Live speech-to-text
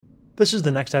This is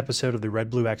the next episode of the Red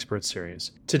Blue Experts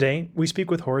series. Today, we speak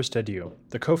with Horace Dediu,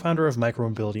 the co-founder of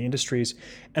Micromobility Industries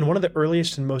and one of the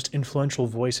earliest and most influential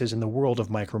voices in the world of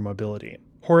micromobility.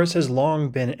 Horace has long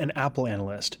been an Apple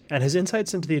analyst, and his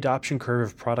insights into the adoption curve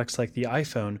of products like the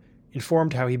iPhone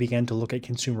informed how he began to look at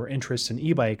consumer interests in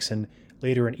e-bikes and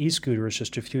later in e-scooters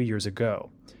just a few years ago.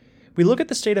 We look at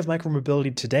the state of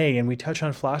micromobility today and we touch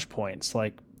on flashpoints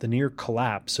like the near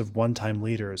collapse of one-time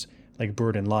leaders like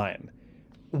Bird and Lime.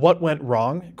 What went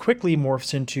wrong quickly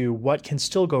morphs into what can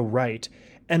still go right,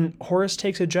 and Horace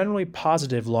takes a generally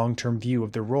positive long-term view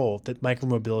of the role that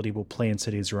micromobility will play in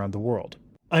cities around the world.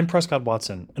 I'm Prescott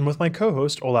Watson, and with my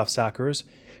co-host Olaf Sackers,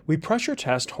 we pressure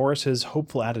test Horace's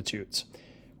hopeful attitudes.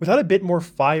 Without a bit more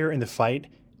fire in the fight,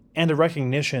 and a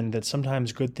recognition that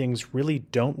sometimes good things really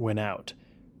don't win out,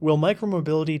 will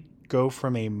micromobility go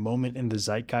from a moment in the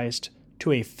zeitgeist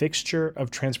to a fixture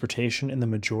of transportation in the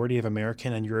majority of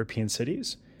American and European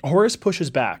cities? Horace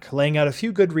pushes back, laying out a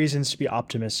few good reasons to be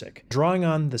optimistic, drawing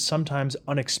on the sometimes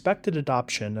unexpected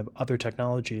adoption of other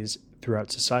technologies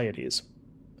throughout societies.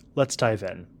 Let's dive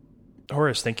in.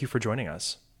 Horace, thank you for joining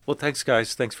us. Well, thanks,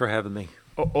 guys. Thanks for having me.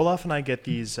 Olaf and I get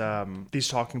these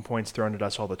talking points thrown at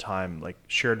us all the time, like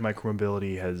shared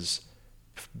micromobility has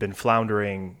been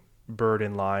floundering, Bird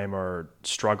and Lime are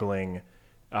struggling,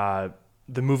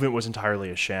 the movement was entirely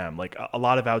a sham. Like a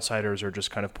lot of outsiders are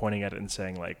just kind of pointing at it and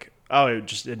saying like, oh,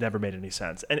 it never made any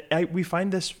sense. And we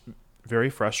find this very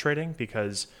frustrating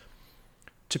because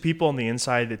to people on the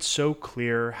inside, it's so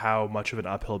clear how much of an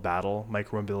uphill battle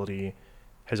micromobility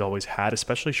has always had,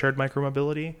 especially shared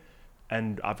micromobility.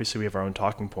 And obviously we have our own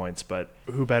talking points, but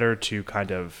who better to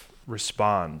kind of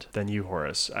respond than you,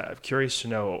 Horace? I'm curious to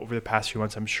know, over the past few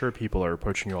months, I'm sure people are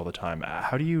approaching you all the time.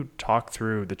 How do you talk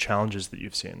through the challenges that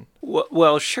you've seen?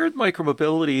 Well, shared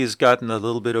micromobility has gotten a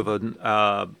little bit of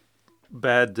a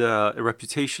bad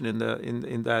reputation in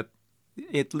that,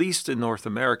 at least in North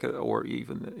America or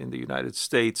even in the United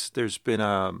States, there's been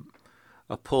a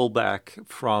pullback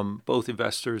from both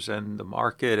investors and the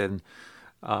market, and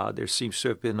there seems to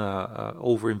have been a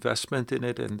overinvestment in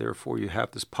it, and therefore you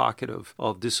have this pocket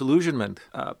of disillusionment.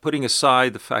 Putting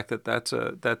aside the fact that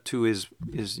that too is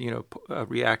a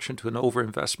reaction to an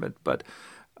overinvestment, but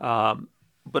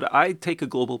I take a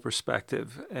global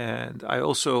perspective, and I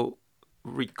also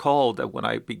recall that when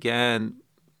I began,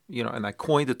 and I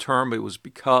coined the term, it was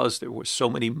because there were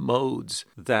so many modes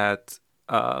that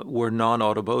were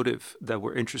non-automotive that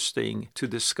were interesting to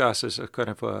discuss as a kind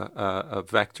of a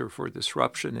vector for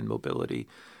disruption in mobility.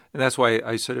 And that's why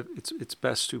I said it's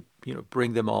best to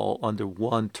bring them all under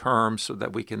one term so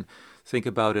that we can think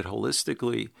about it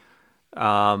holistically.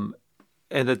 And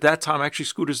at that time, actually,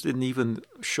 scooters didn't even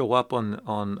show up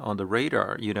on the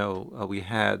radar. We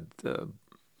had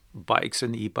bikes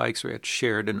and e-bikes. We had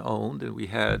shared and owned, and we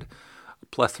had a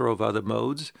plethora of other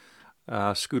modes.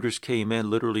 Scooters came in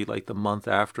literally like the month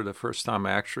after the first time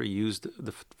I actually used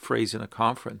the phrase in a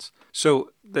conference.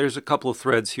 So there's a couple of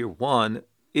threads here. One,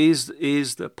 is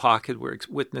the pocket we're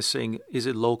witnessing, is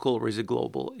it local or is it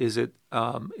global? Is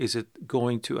it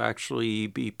going to actually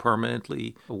be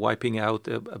permanently wiping out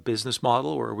a business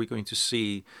model, or are we going to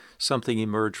see something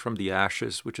emerge from the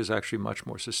ashes, which is actually much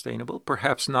more sustainable?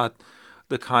 Perhaps not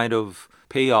the kind of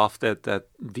payoff that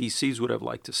VCs would have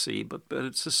liked to see, but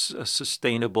it's a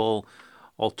sustainable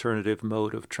alternative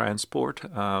mode of transport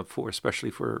especially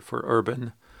for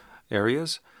urban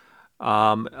areas.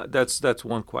 That's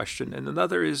one question, and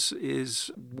another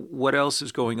is what else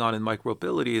is going on in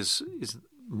micromobility is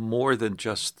more than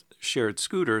just shared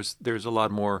scooters. There's a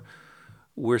lot more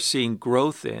we're seeing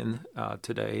growth in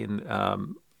today,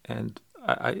 and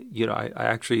I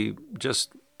actually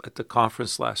just at the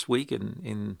conference last week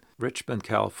in Richmond,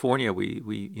 California,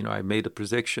 I made a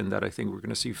prediction that I think we're going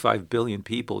to see 5 billion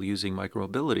people using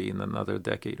micromobility in another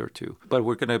decade or two. But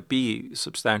we're going to be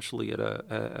substantially at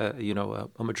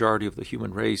a majority of the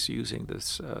human race using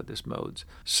this modes.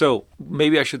 So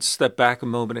maybe I should step back a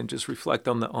moment and just reflect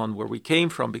on where we came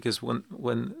from, because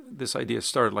when this idea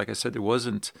started, like I said, there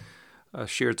wasn't a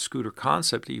shared scooter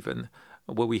concept even.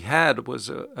 What we had was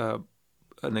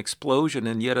an explosion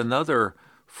in yet another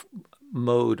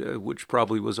mode, which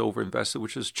probably was overinvested,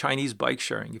 which is Chinese bike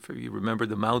sharing. If you remember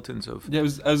the mountains of... Yeah,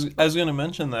 I was going to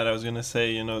mention that. I was going to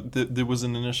say, there was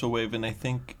an initial wave, and I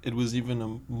think it was even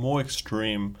a more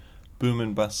extreme boom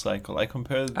and bust cycle. I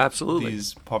compared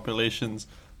these populations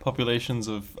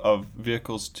of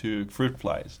vehicles to fruit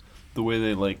flies. The way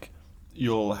they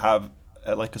you'll have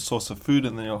a source of food,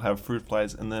 and then you'll have fruit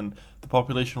flies, and then the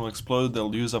population will explode.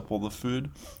 They'll use up all the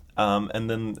food, and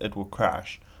then it will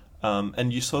crash.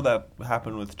 And you saw that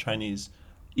happen with Chinese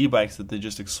e-bikes that they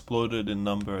just exploded in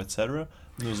number, etc.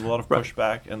 And there was a lot of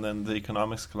pushback, and then the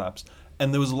economics collapsed.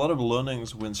 And there was a lot of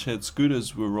learnings when shared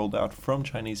scooters were rolled out from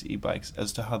Chinese e-bikes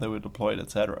as to how they were deployed,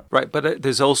 etc. Right, but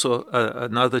there's also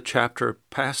another chapter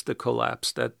past the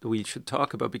collapse that we should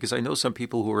talk about, because I know some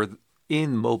people who were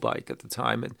in Mobike at the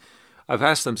time, and I've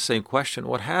asked them the same question: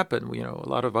 what happened? A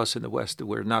lot of us in the West,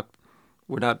 we're not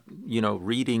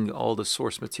reading all the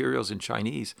source materials in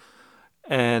Chinese,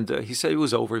 and he said it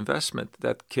was overinvestment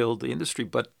that killed the industry,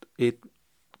 but it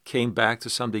came back to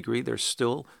some degree. There's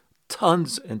still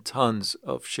tons and tons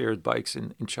of shared bikes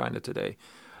in China today,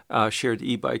 shared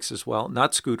e-bikes as well.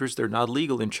 Not scooters; they're not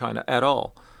legal in China at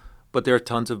all, but there are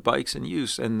tons of bikes in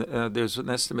use, and there's an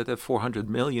estimate that 400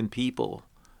 million people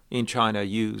in China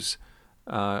use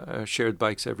shared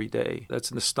bikes every day.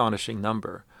 That's an astonishing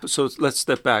number. So let's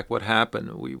step back. What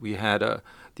happened? We had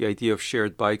the idea of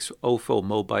shared bikes. Ofo,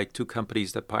 Mobike, two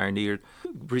companies that pioneered,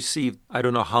 received I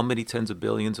don't know how many tens of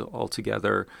billions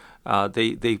altogether.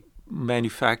 They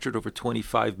manufactured over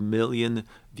 25 million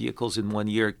vehicles in 1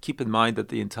 year. Keep in mind that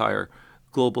the entire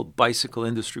global bicycle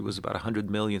industry was about 100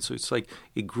 million. So it's like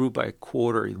it grew by a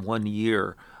quarter in 1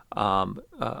 year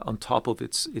on top of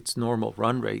its normal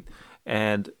run rate.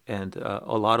 And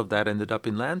a lot of that ended up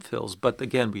in landfills. But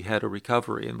again, we had a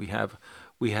recovery, and we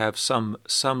have some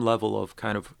level of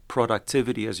kind of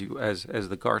productivity, as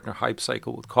the Gartner hype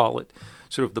cycle would call it.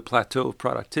 Sort of the plateau of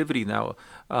productivity now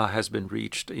has been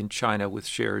reached in China with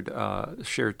shared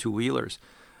two-wheelers.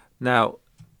 Now,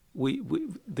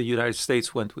 the United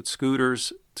States went with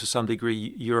scooters to some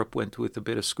degree. Europe went with a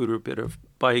bit of scooter, a bit of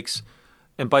bikes.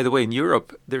 And by the way, in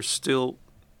Europe, there's still,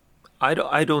 I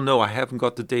don't know, I haven't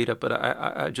got the data, but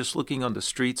I just looking on the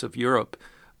streets of Europe,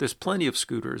 there's plenty of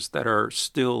scooters that are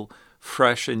still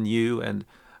fresh and new and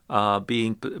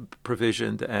being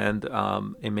provisioned and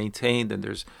maintained, and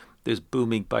there's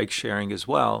booming bike sharing as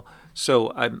well.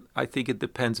 So I think it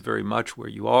depends very much where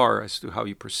you are as to how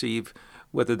you perceive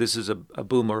whether this is a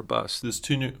boom or a bust. There's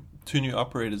two new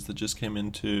operators that just came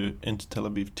into Tel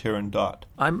Aviv, Tir and Dot.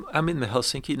 I'm in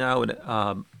Helsinki now, and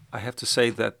I have to say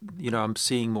that I'm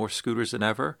seeing more scooters than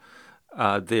ever.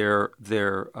 They're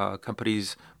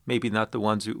companies, maybe not the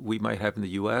ones we might have in the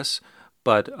U.S.,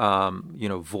 but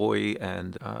Voi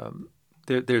and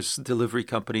there's delivery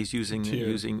companies using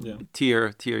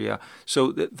Tir, yeah.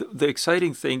 So the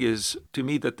exciting thing is to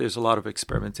me that there's a lot of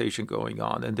experimentation going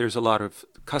on, and there's a lot of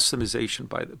customization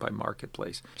by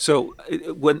marketplace. So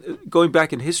when going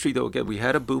back in history, though, again, we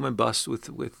had a boom and bust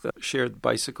with shared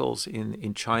bicycles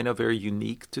in China, very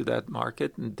unique to that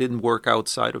market, and didn't work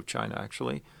outside of China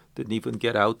actually. Didn't even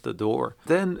get out the door.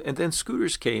 Then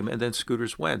scooters came, and then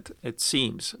scooters went, it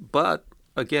seems. But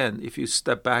again, if you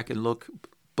step back and look,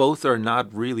 both are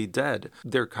not really dead.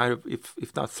 They're kind of,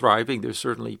 if not thriving, they're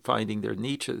certainly finding their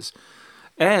niches.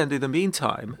 And in the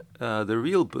meantime, the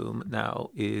real boom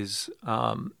now is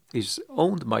owned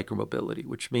micromobility,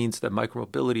 which means that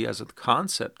micromobility as a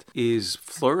concept is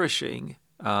flourishing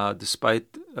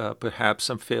despite perhaps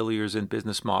some failures in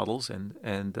business models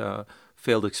and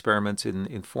failed experiments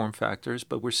in form factors.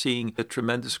 But we're seeing a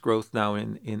tremendous growth now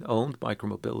in owned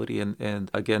micromobility. And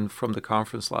again, from the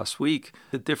conference last week,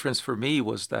 the difference for me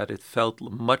was that it felt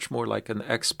much more like an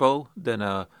expo than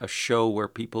a show where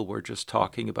people were just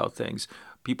talking about things.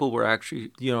 People were actually,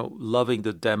 loving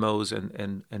the demos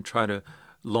and trying to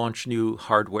launch new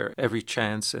hardware every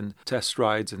chance and test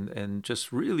rides and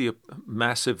just really a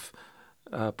massive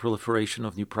proliferation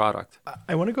of new product.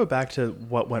 I want to go back to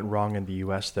what went wrong in the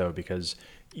U.S., though, because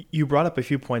you brought up a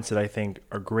few points that I think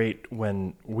are great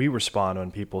when we respond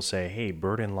when people say, hey,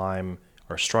 Bird and Lime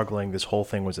are struggling. This whole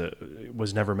thing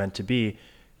was never meant to be.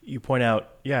 You point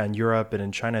out, in Europe and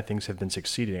in China, things have been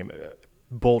succeeding.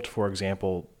 Bolt, for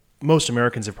example, most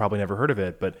Americans have probably never heard of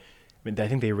it, but I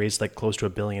think they raised like close to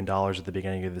 $1 billion at the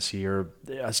beginning of this year.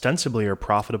 They ostensibly are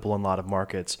profitable in a lot of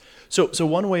markets. So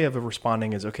one way of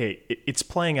responding is, okay, it's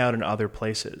playing out in other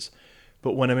places.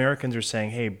 But when Americans are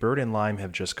saying, hey, Bird and Lime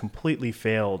have just completely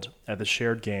failed at the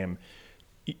shared game,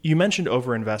 you mentioned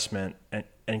overinvestment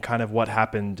and kind of what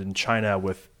happened in China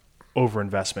with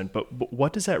overinvestment. But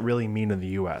what does that really mean in the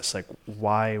U.S.? Like,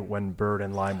 why, when Bird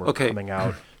and Lime were coming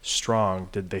out strong,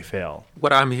 did they fail?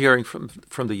 What I'm hearing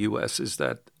from the U.S. is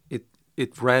that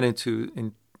it ran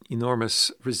into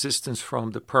enormous resistance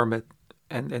from the permit,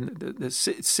 and the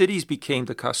cities became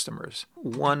the customers.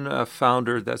 One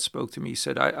founder that spoke to me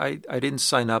said, I didn't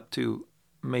sign up to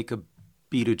make a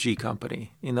B2G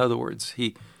company. In other words,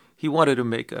 he wanted to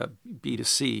make a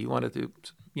B2C. He wanted to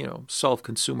solve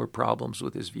consumer problems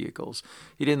with his vehicles.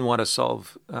 He didn't want to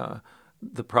solve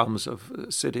the problems of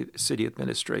city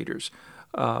administrators.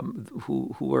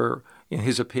 who were, in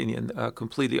his opinion,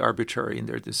 completely arbitrary in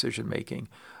their decision making.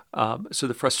 So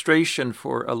the frustration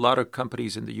for a lot of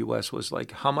companies in the U.S. was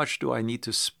like, how much do I need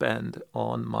to spend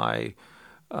on my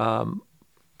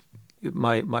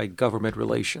government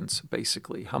relations,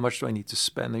 basically? How much do I need to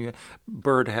spend?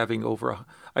 Byrd having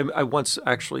I once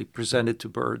actually presented to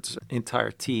Byrd's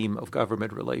entire team of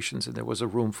government relations, and there was a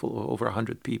room full of over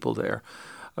 100 people there.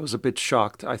 I was a bit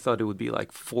shocked. I thought it would be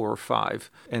like 4 or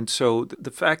 5. And so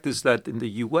the fact is that in the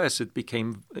U.S., it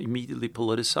became immediately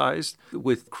politicized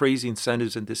with crazy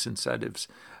incentives and disincentives.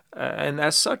 And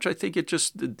as such, I think it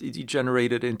just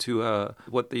degenerated into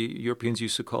what the Europeans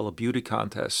used to call a beauty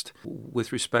contest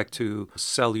with respect to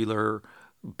cellular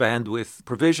bandwidth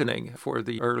provisioning for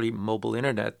the early mobile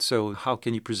internet. So how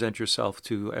can you present yourself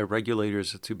to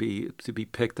regulators to be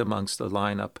picked amongst the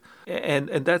lineup? And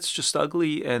that's just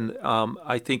ugly. And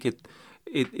I think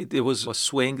it was a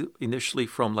swing initially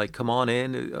from like, come on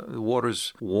in, the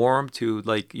water's warm, to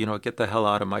like, get the hell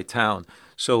out of my town.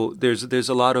 So there's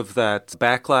a lot of that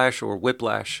backlash or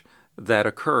whiplash that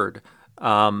occurred.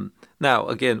 Now,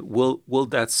 again, will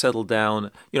that settle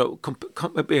down?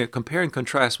 Compare and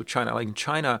contrast with China. Like in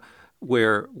China,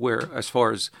 where as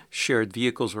far as shared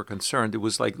vehicles were concerned, there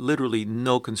was like literally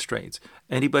no constraints.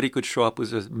 Anybody could show up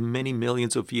with as many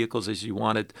millions of vehicles as you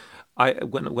wanted.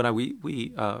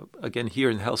 We again here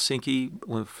in Helsinki,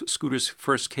 when scooters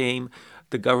first came,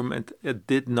 the government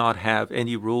did not have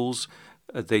any rules.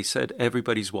 They said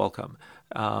everybody's welcome.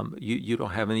 You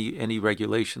don't have any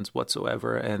regulations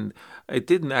whatsoever, and it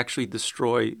didn't actually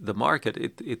destroy the market.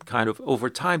 It kind of, over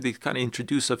time, they kind of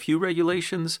introduced a few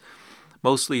regulations,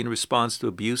 mostly in response to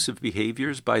abusive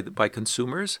behaviors by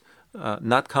consumers,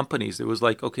 not companies. There was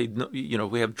like, okay, no,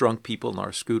 we have drunk people on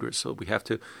our scooters, so we have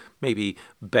to maybe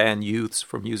ban youths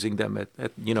from using them at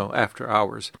after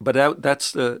hours. But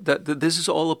this is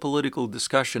all a political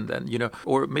discussion then,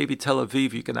 or maybe Tel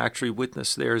Aviv, you can actually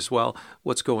witness there as well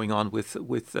what's going on with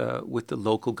the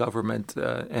local government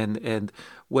and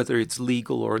whether it's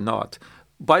legal or not.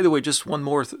 By the way, just one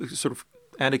more sort of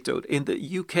anecdote. In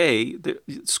the UK, the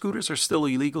scooters are still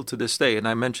illegal to this day, and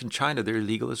I mentioned China, they're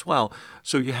illegal as well.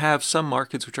 So you have some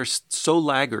markets which are so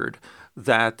laggard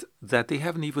that they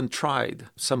haven't even tried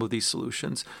some of these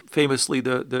solutions. Famously,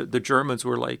 the Germans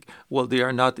were like, well, they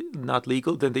are not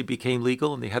legal. Then they became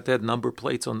legal, and they had to have number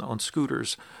plates on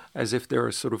scooters as if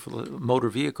they're sort of motor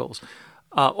vehicles.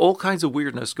 All kinds of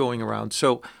weirdness going around.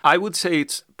 So I would say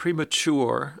it's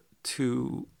premature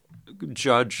to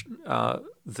judge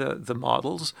the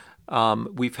models.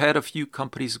 We've had a few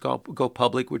companies go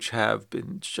public which have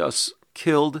been just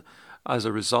killed as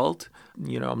a result.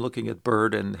 I'm looking at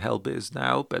Byrd and Helbiz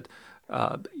now, but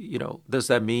does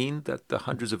that mean that the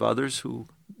hundreds of others who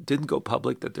didn't go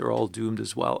public, that they're all doomed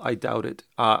as well? I doubt it.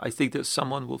 I think that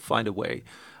someone will find a way,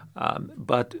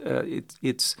 but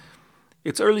it's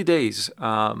early days.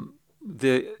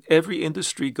 Every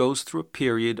industry goes through a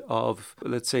period of,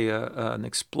 let's say, an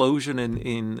explosion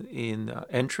in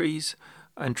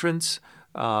entrants.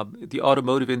 The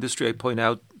automotive industry, I point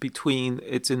out, between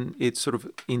its sort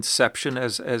of inception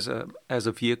as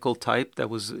a vehicle type that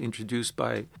was introduced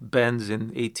by Benz in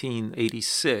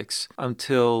 1886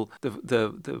 until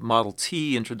the Model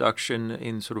T introduction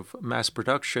in sort of mass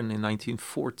production in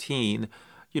 1914.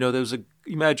 There was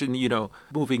imagine,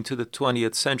 moving to the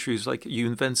 20th century is like you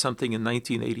invent something in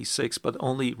 1986, but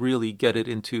only really get it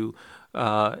into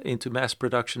mass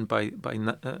production by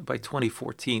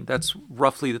 2014. That's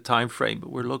roughly the time frame that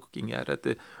we're looking at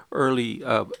the early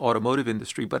automotive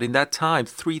industry. But in that time,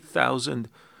 3,000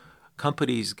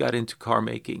 companies got into car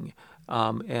making,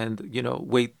 and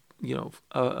wait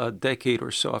a decade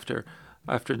or so after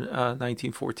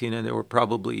 1914, and there were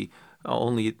probably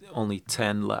only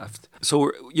 10 left.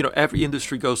 So every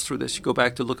industry goes through this. You go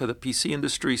back to look at the PC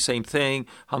industry, same thing.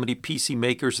 How many PC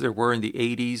makers there were in the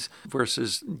 80s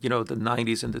versus the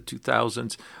 90s and the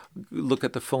 2000s. Look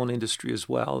at the phone industry as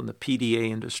well, and the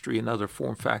PDA industry and other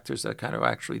form factors that kind of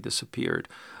actually disappeared.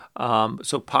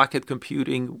 So pocket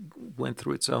computing went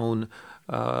through its own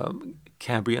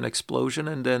Cambrian explosion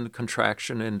and then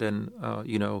contraction and then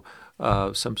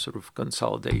some sort of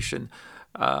consolidation.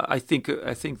 I think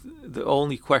the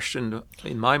only question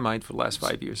in my mind for the last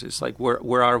 5 years is like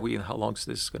where are we and how long is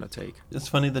this going to take? It's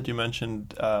funny that you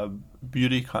mentioned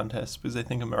beauty contests, because I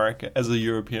think America, as a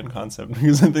European concept,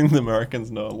 because I think the Americans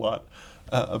know a lot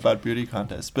about beauty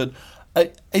contests. But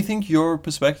I think your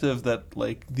perspective that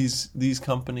like these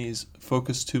companies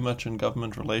focus too much on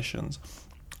government relations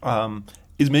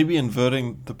is maybe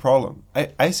inverting the problem.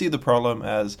 I see the problem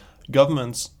as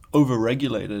governments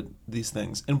overregulated these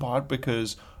things, in part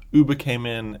because Uber came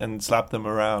in and slapped them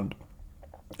around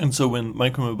And so when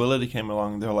micromobility came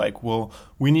along, they're like, well,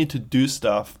 we need to do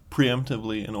stuff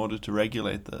preemptively in order to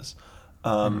regulate this.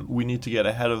 We need to get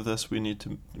ahead of this. We need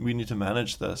to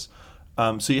manage this.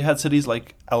 So you had cities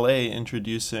like LA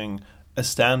introducing a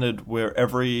standard where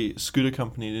every scooter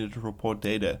company needed to report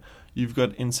data. You've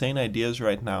got insane ideas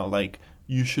right now, like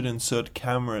you should insert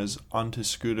cameras onto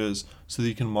scooters so that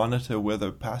you can monitor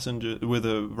whether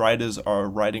riders are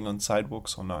riding on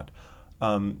sidewalks or not.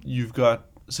 You've got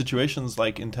situations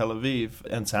like in Tel Aviv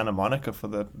and Santa Monica, for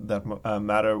that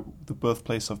matter, the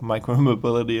birthplace of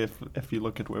micromobility, if you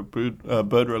look at where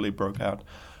Bird Rally broke out,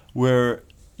 where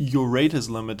your rate is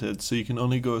limited, so you can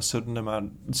only go a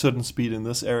certain speed in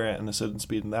this area and a certain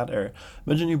speed in that area.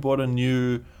 Imagine you bought a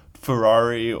new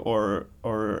Ferrari or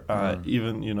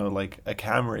even like a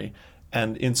Camry,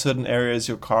 and in certain areas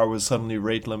your car was suddenly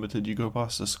rate limited. You go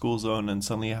past a school zone and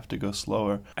suddenly you have to go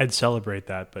slower. I'd celebrate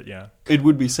that, but yeah. It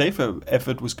would be safer if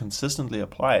it was consistently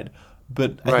applied.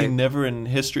 But I think never in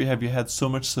history have you had so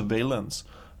much surveillance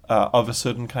of a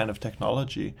certain kind of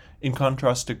technology, in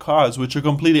contrast to cars, which are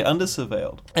completely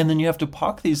under-surveilled. And then you have to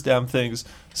park these damn things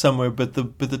somewhere, but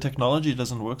the technology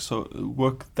doesn't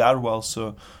work that well.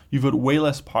 So you've got way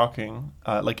less parking,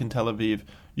 like in Tel Aviv.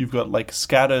 You've got like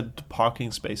scattered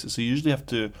parking spaces. So you usually have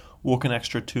to walk an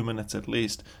extra 2 minutes at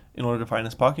least in order to find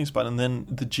this parking spot. And then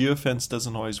the geofence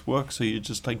doesn't always work. So you're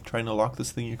just like trying to lock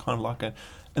this thing, you can't lock it.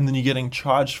 And then you're getting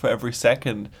charged for every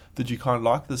second that you can't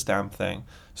lock this damn thing.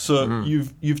 So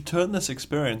you've turned this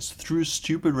experience through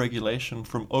stupid regulation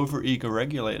from overeager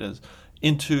regulators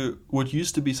into what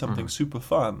used to be something super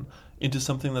fun, into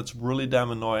something that's really damn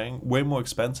annoying, way more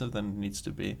expensive than it needs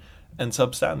to be, and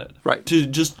substandard. Right. To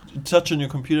just touch on your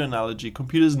computer analogy,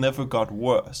 computers never got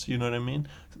worse, you know what I mean?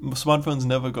 Smartphones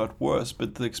never got worse,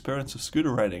 but the experience of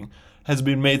scooter riding has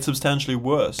been made substantially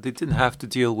worse. They didn't have to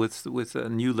deal with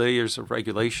new layers of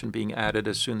regulation being added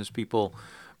as soon as people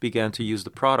began to use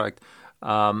the product.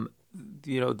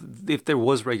 If there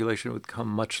was regulation, it would come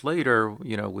much later,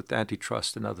 with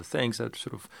antitrust and other things that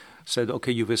sort of said,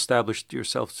 okay, you've established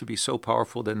yourself to be so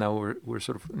powerful that now we're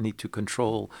sort of need to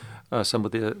control some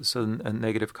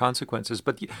negative consequences.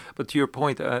 But to your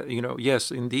point, yes,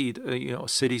 indeed,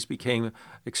 cities became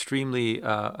extremely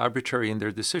arbitrary in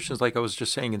their decisions. Like I was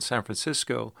just saying, in San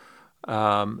Francisco,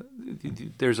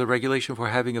 there's a regulation for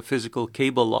having a physical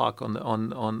cable lock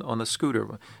on a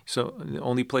scooter. So the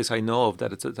only place I know of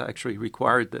that it's actually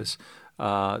required this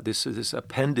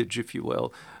appendage, if you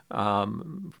will.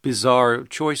 Bizarre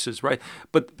choices, right?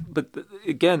 But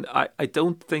again, I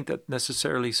don't think that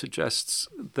necessarily suggests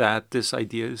that this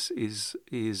idea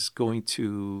is going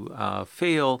to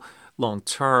fail long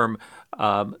term.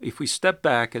 If we step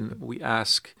back and we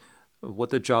ask what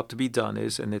the job to be done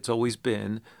is, and it's always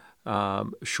been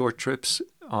short trips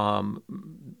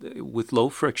with low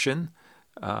friction,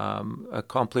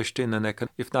 accomplished in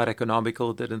if not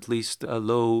economical, then at least a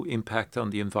low impact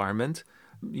on the environment.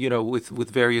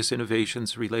 With various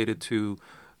innovations related to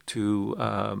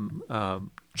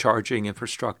charging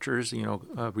infrastructures,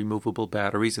 removable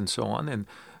batteries and so on,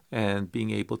 and being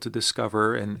able to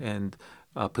discover and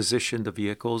position the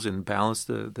vehicles and balance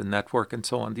the network and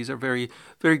so on. These are very,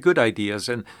 very good ideas,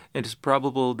 and it's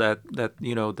probable that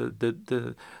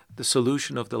the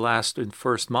solution of the last and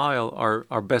first mile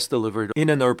are best delivered in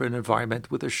an urban environment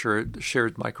with a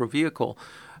shared micro vehicle.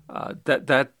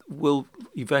 That will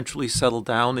eventually settle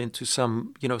down into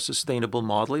some sustainable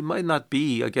model. It might not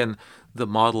be, again, the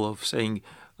model of saying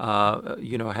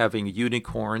having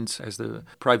unicorns as the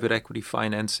private equity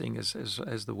financing as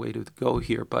the way to go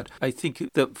here. But I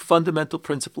think the fundamental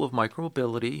principle of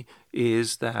micromobility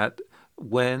is that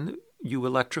when you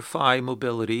electrify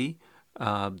mobility,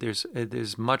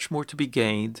 there's much more to be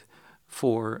gained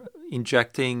for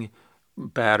injecting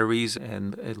batteries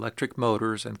and electric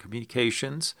motors and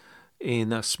communications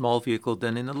in a small vehicle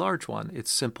than in a large one. It's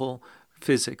simple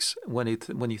physics when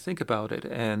you think about it,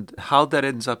 and how that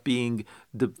ends up being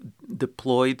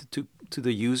deployed to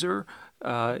the user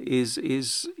is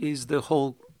the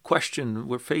whole question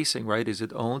we're facing, right? Is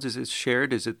it owned? Is it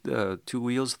shared? Is it 2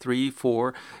 wheels, 3,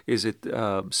 4? Is it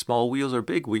small wheels or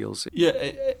big wheels?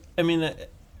 Yeah, I mean,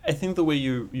 I think the way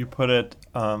you put it,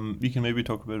 you can maybe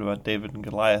talk a bit about David and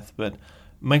Goliath, but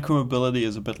micromobility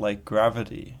is a bit like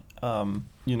gravity.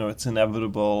 It's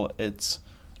inevitable. It's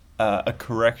a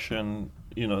correction.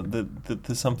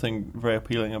 There's something very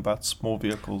appealing about small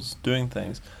vehicles doing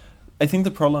things. I think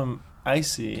the problem I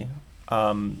see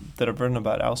that I've written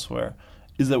about elsewhere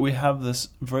is that we have this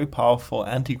very powerful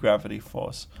anti-gravity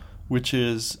force, which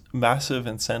is massive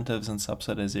incentives and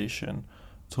subsidization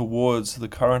towards the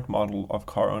current model of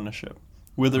car ownership.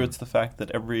 whether it's the fact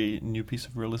that every new piece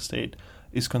of real estate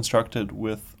is constructed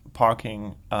with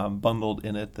parking bundled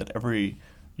in it, that every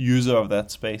user of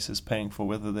that space is paying for,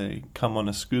 whether they come on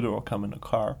a scooter or come in a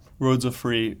car. Roads are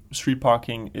free. Street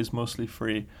parking is mostly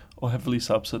free or heavily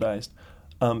subsidized.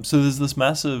 So there's this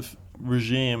massive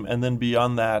regime, and then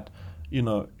beyond that,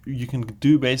 you can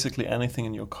do basically anything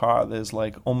in your car. There's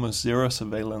like almost zero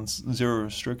surveillance, zero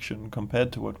restriction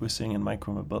compared to what we're seeing in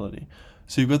micromobility.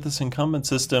 So you've got this incumbent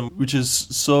system which is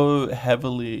so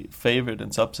heavily favored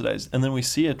and subsidized, and then we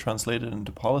see it translated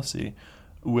into policy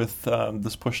with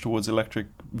this push towards electric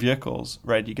vehicles,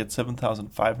 right? You get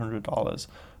 $7,500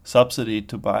 subsidy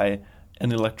to buy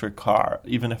an electric car,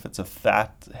 even if it's a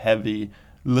fat, heavy,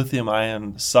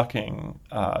 lithium-ion sucking,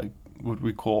 what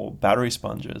we call battery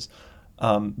sponges.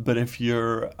 But if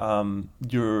you're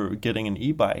getting an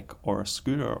e-bike or a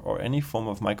scooter or any form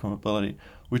of micromobility,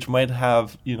 which might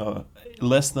have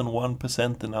less than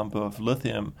 1% the number of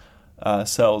lithium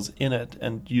cells in it,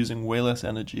 and using way less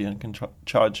energy, and can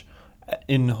charge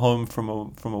in home from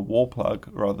a wall plug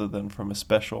rather than from a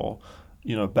special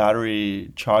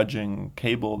battery charging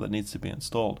cable that needs to be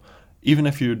installed. Even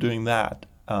if you're doing that,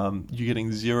 you're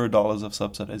getting $0 of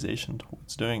subsidization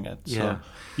towards doing it. Yeah.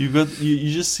 So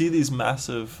you just see these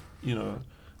massive,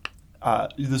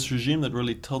 this regime that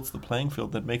really tilts the playing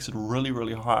field, that makes it really,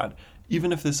 really hard.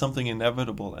 Even if there's something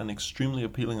inevitable and extremely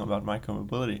appealing about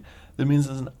micromobility, that means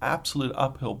there's an absolute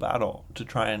uphill battle to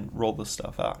try and roll this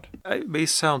stuff out. It may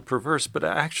sound perverse, but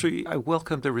actually I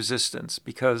welcome the resistance,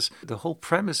 because the whole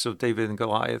premise of David and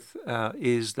Goliath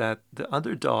is that the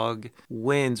underdog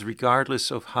wins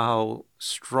regardless of how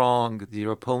strong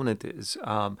your opponent is.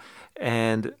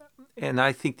 And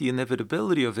I think the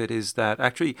inevitability of it is that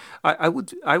actually I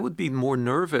would be more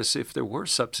nervous if there were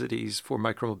subsidies for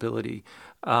micromobility.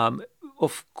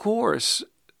 Of course,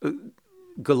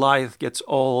 Goliath gets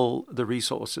all the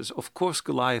resources. Of course,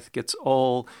 Goliath gets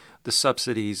all the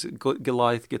subsidies.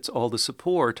 Goliath gets all the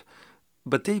support,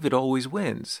 but David always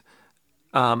wins.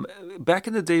 Back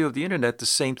in the day of the internet, the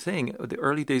same thing. The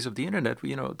early days of the internet,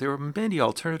 there were many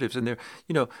alternatives, and there,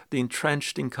 the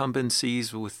entrenched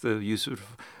incumbencies with the use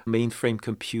of mainframe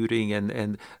computing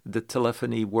and the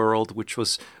telephony world, which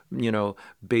was,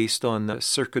 based on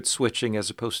circuit switching as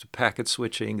opposed to packet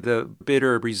switching. The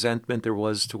bitter resentment there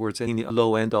was towards any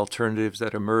low-end alternatives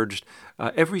that emerged.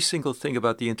 Every single thing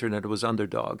about the internet was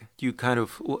underdog. You kind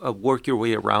of work your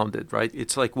way around it, right?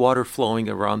 It's like water flowing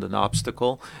around an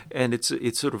obstacle, and it's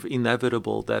sort of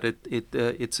inevitable that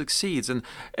it succeeds. And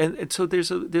so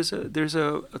there's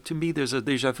a to me there's a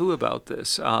déjà vu about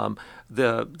this.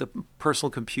 The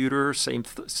personal computer, same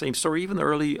story. Even the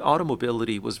early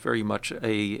automobility was very much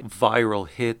a viral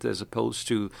hit, as opposed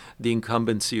to the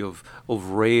incumbency of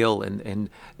rail and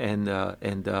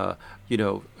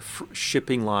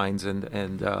shipping lines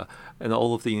and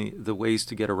all of the ways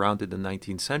to get around in the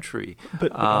 19th century.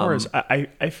 But Horace,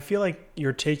 I feel like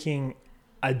you're taking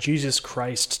a Jesus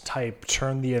Christ type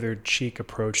turn the other cheek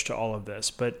approach to all of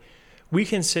this. But we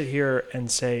can sit here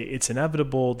and say it's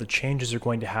inevitable, the changes are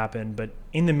going to happen, but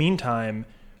in the meantime,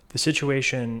 the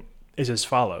situation is as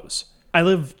follows. I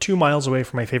live 2 miles away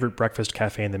from my favorite breakfast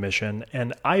cafe in the Mission,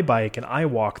 and I bike and I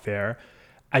walk there.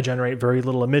 I generate very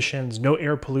little emissions, no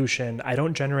air pollution. I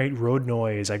don't generate road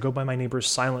noise. I go by my neighbors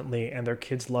silently, and their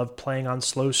kids love playing on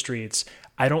slow streets.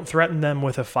 I don't threaten them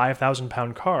with a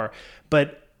 5,000-pound car.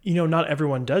 But not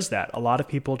everyone does that. A lot of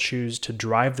people choose to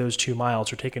drive those 2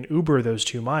 miles or take an Uber those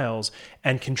 2 miles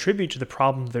and contribute to the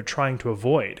problem they're trying to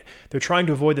avoid. They're trying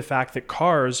to avoid the fact that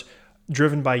cars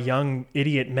driven by young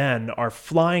idiot men are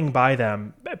flying by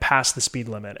them past the speed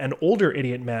limit, and older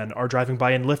idiot men are driving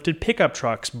by in lifted pickup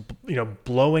trucks,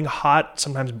 blowing hot,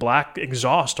 sometimes black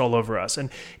exhaust all over us. And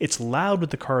it's loud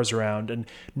with the cars around, and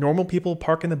normal people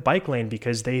park in the bike lane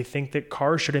because they think that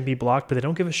cars shouldn't be blocked, but they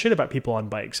don't give a shit about people on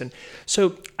bikes. And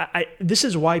so this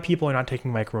is why people are not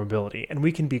taking micromobility, and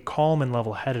we can be calm and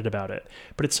level-headed about it.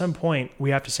 But at some point, we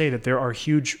have to say that there are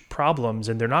huge problems,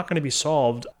 and they're not going to be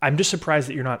solved. I'm just surprised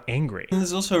that you're not angry. And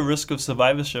there's also a risk of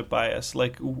survivorship bias.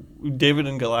 Like, David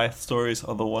and Goliath stories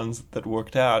are the ones that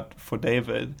worked out for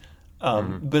David.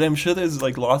 But I'm sure there's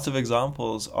lots of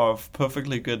examples of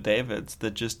perfectly good Davids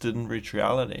that just didn't reach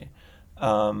reality.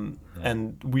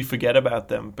 And we forget about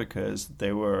them because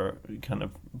they were kind of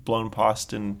blown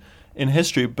past in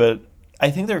history. But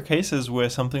I think there are cases where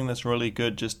something that's really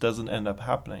good just doesn't end up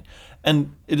happening.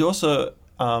 And it also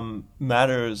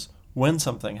matters when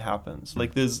something happens.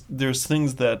 Like, there's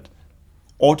things that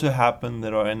ought to happen,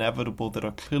 that are inevitable, that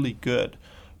are clearly good.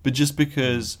 But just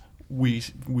because we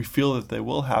feel that they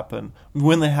will happen,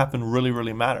 when they happen really,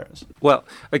 really matters. Well,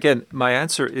 again, my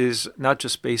answer is not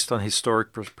just based on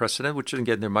historic precedent, which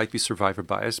again, there might be survivor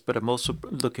bias, but I'm also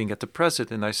looking at the present.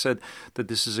 And I said that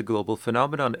this is a global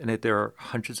phenomenon and that there are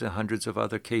hundreds and hundreds of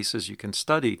other cases you can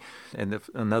study. And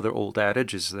another old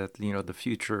adage is that, the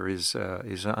future is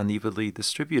unevenly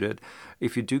distributed.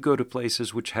 If you do go to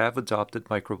places which have adopted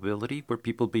micromobility, where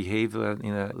people behave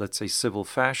in a, let's say, civil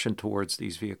fashion towards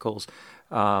these vehicles,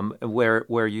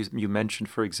 where you mentioned,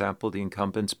 for example, the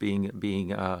incumbents being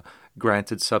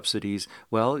granted subsidies.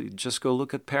 Well, just go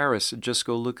look at Paris. Just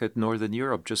go look at Northern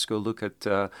Europe. Just go look at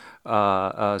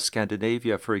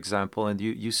Scandinavia, for example, and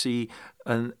you see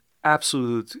an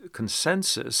absolute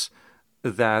consensus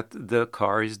that the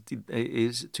car is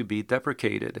to be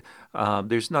deprecated.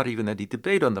 There's not even any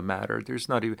debate on the matter. There's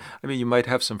not even. I mean, you might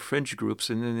have some fringe groups,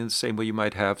 and in the same way, you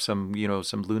might have some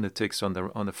lunatics on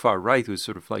the far right who's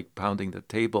sort of like pounding the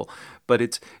table. But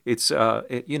it's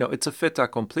a fait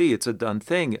accompli. It's a done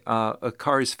thing. A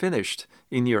car is finished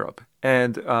in Europe,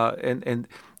 and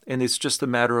it's just a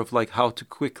matter of like how to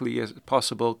quickly as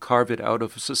possible carve it out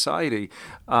of society.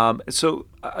 So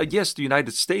yes, the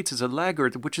United States is a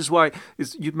laggard, which is why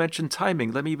you mentioned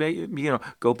timing. Let me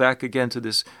go back again to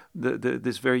this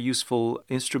very useful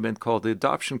instrument called the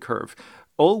adoption curve.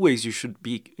 Always you should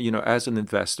be, as an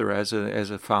investor, as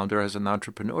a founder, as an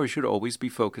entrepreneur, you should always be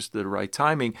focused at the right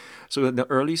timing. So in the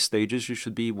early stages, you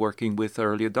should be working with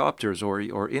early adopters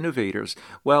or innovators.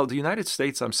 Well, the United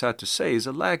States, I'm sad to say, is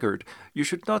a laggard. You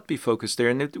should not be focused there.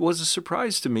 And it was a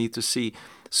surprise to me to see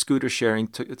scooter sharing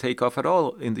take off at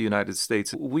all in the United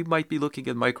States. We might be looking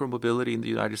at micromobility in the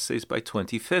United States by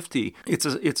 2050. It's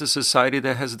a society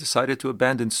that has decided to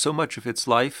abandon so much of its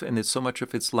life and so much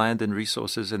of its land and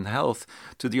resources and health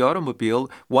to the automobile.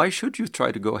 Why should you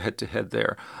try to go head to head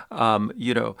there?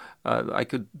 I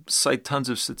could cite tons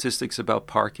of statistics about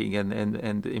parking and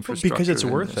infrastructure. Because it's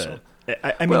worth it.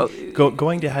 I mean,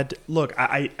 going to head. Look,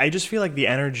 I just feel like the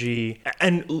energy,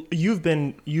 and you've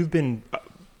been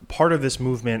part of this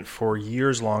movement for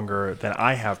years longer than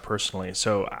I have personally.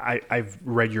 So I've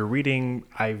read your reading.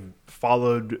 I've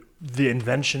followed the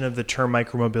invention of the term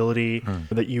micromobility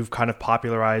that you've kind of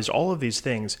popularized, all of these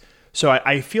things. So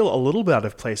I feel a little bit out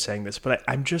of place saying this, but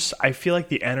I feel like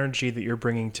the energy that you're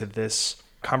bringing to this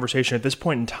conversation at this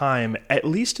point in time, at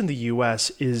least in the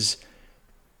US, is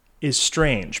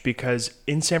strange, because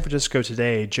in San Francisco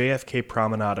today, JFK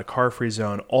Promenade, a car-free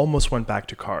zone, almost went back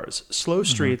to cars. Slow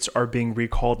streets are being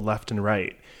recalled left and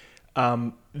right.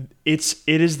 It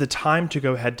is the time to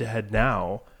go head-to-head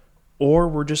now, or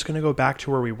we're just going to go back to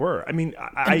where we were. I mean,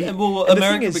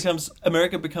 America becomes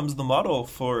the model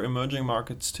for emerging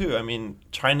markets too. I mean,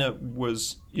 China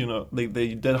was,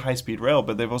 they did high-speed rail,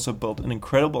 but they've also built an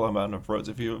incredible amount of roads.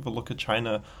 If you ever look at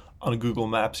China on Google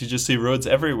Maps, you just see roads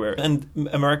everywhere. And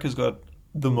America's got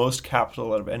the most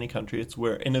capital out of any country. It's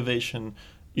where innovation,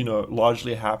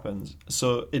 largely happens.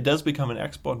 So it does become an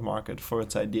export market for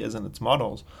its ideas and its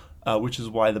models, which is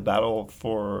why the battle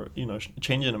for,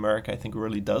 change in America, I think,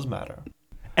 really does matter.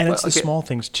 And it's the small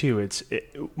things too.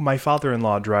 My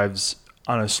father-in-law drives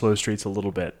on a slow streets a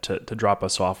little bit to drop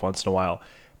us off once in a while.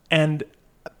 And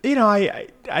I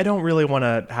don't really want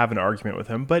to have an argument with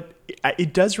him, but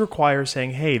it does require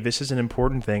saying, hey, this is an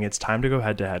important thing. It's time to go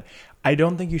head to head. I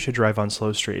don't think you should drive on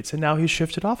slow streets. And now he's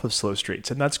shifted off of slow streets,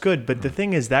 and that's good. But the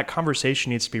thing is, that conversation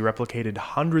needs to be replicated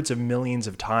hundreds of millions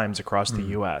of times across the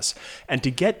US. And to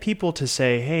get people to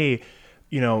say, hey,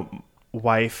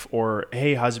 wife, or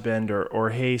hey, husband,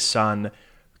 or hey, son,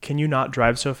 can you not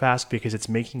drive so fast because it's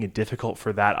making it difficult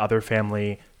for that other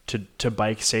family to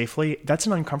bike safely? That's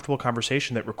an uncomfortable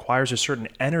conversation that requires a certain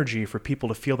energy for people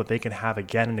to feel that they can have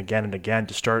again and again and again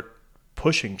to start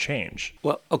pushing change.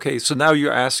 Well, okay, so now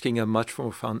you're asking a much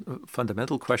more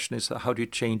fundamental question: is how do you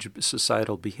change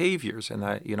societal behaviors? And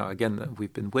again,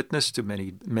 we've been witness to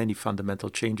many fundamental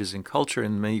changes in culture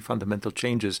and many fundamental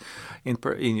changes in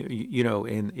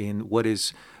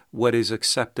what is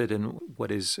accepted and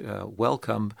what is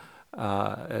welcome.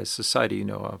 As society,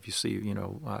 obviously,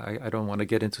 I don't want to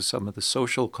get into some of the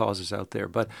social causes out there,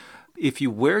 but if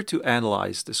you were to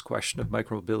analyze this question of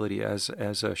micromobility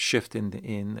as a shift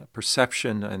in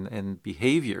perception and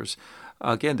behaviors,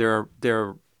 again, there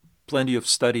are plenty of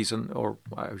studies sort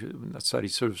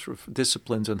of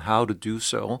disciplines on how to do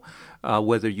so,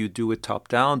 whether you do it top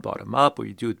down, bottom up, or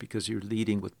you do it because you're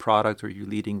leading with product, or you're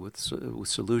leading with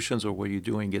solutions, or where you're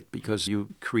doing it because you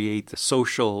create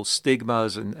social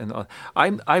stigmas. And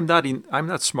I'm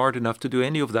not smart enough to do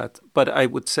any of that, But I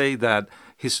would say that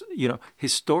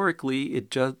historically,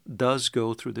 it just does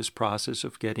go through this process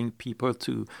of getting people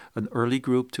to an early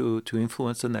group to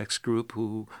influence the next group,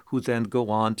 who then go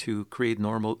on to create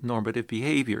normative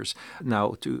behaviors.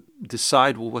 Now, to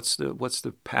decide what's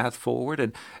the path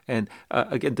forward, and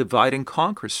again, divide and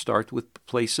conquer. Start with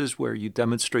places where you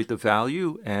demonstrate the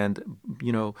value, and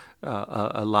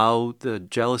allow the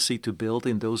jealousy to build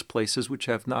in those places which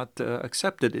have not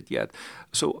accepted it yet.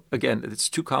 So again, it's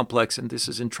too complex, and this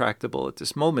is intractable at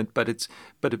this moment. But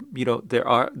there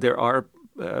are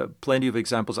plenty of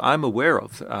examples I'm aware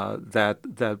of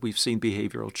that we've seen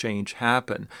behavioral change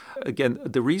happen. Again,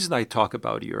 the reason I talk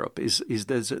about Europe is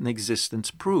there's an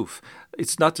existence proof.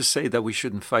 It's not to say that we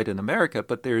shouldn't fight in America,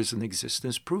 but there is an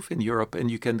existence proof in Europe, and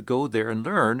you can go there and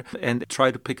learn and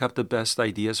try to pick up the best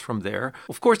ideas from there.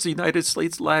 Of course, the United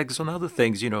States lags on other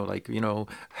things, like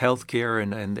healthcare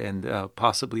and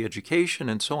possibly education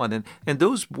and so on. And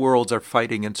those worlds are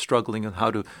fighting and struggling on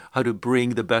how to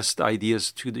bring the best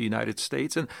ideas to the United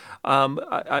States. And I'm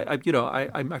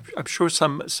sure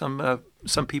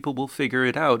some people will figure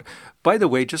it out. By the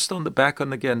way, just on the back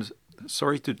on again.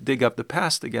 Sorry to dig up the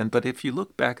past again, but if you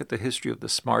look back at the history of the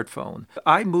smartphone,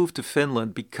 I moved to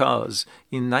Finland because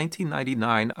in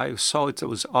 1999 I saw it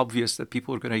was obvious that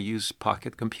people were going to use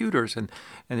pocket computers, and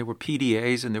there were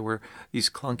PDAs, and there were these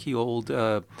clunky old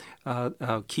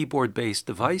keyboard-based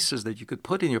devices that you could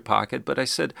put in your pocket. But I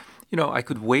said, I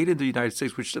could wait in the United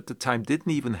States, which at the time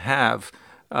didn't even have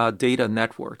data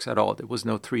networks at all. There was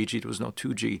no 3G, there was no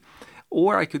 2G.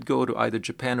 Or I could go to either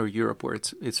Japan or Europe, where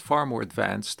it's far more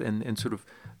advanced, and sort of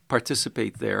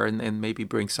participate there and maybe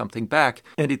bring something back.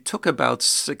 And it took about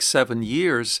 6-7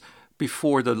 years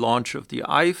before the launch of the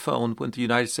iPhone, when the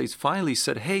United States finally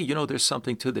said, hey, there's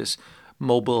something to this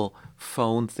mobile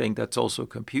phone thing that's also a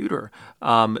computer.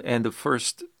 And the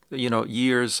first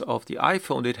years of the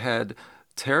iPhone, it had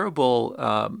terrible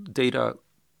data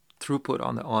throughput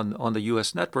on the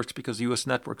U.S. networks, because the U.S.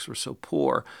 networks were so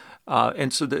poor.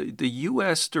 And so the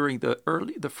U.S. during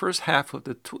the first half of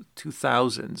the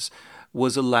 2000s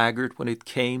was a laggard when it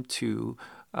came to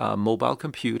mobile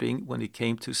computing, when it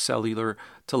came to cellular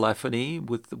telephony,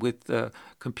 with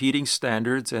competing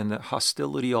standards and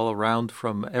hostility all around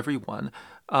from everyone.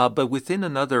 But within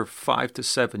another 5 to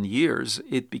 7 years,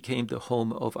 it became the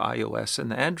home of iOS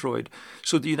and Android.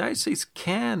 So the United States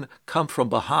can come from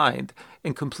behind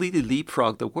and completely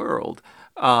leapfrog the world,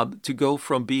 to go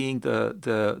from being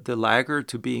the laggard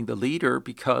to being the leader,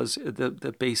 because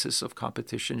the basis of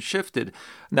competition shifted.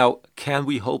 Now, can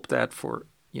we hope that for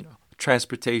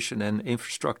transportation and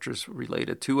infrastructures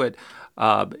related to it?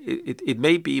 It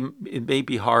may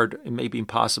be hard, it may be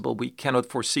impossible. We cannot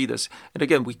foresee this. And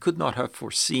again, we could not have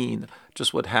foreseen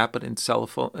just what happened in cell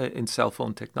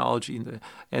phone technology,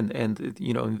 and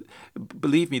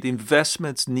believe me, the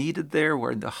investments needed there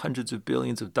were in the hundreds of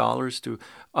billions of dollars to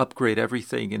upgrade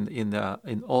everything in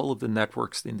all of the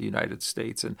networks in the United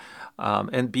States,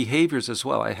 and behaviors as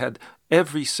well. I had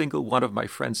every single one of my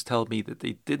friends tell me that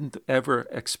they didn't ever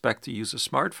expect to use a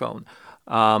smartphone.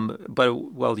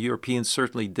 But Europeans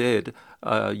certainly did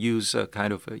use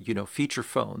kind of feature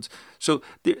phones. So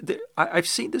I've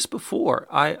seen this before.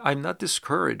 I'm not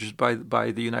discouraged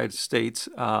by the United States,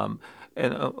 and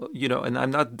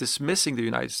I'm not dismissing the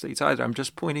United States either. I'm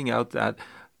just pointing out that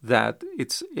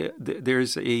it's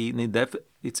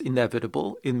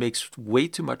inevitable. It makes way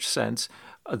too much sense.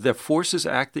 The forces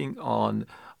acting on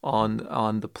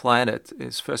the planet,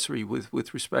 especially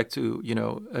with respect to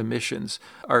emissions,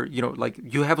 are like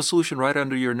you have a solution right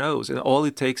under your nose, and all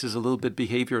it takes is a little bit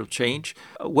behavioral change.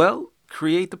 Well,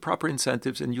 create the proper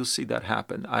incentives, and you'll see that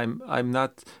happen. I'm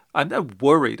not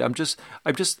worried. I'm just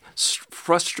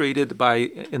frustrated by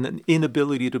an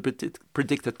inability to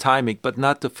predict the timing, but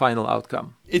not the final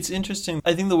outcome. It's interesting.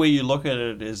 I think the way you look at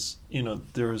it is,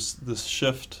 there's this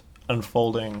shift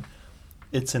unfolding.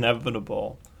 It's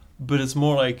inevitable. But it's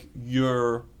more like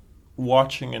you're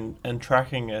watching and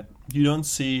tracking it. You don't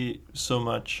see so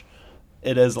much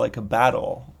it as like a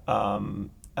battle and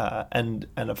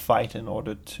a fight in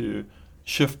order to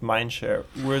shift mindshare.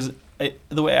 Whereas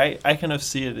the way I kind of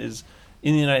see it is,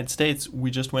 in the United States, we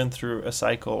just went through a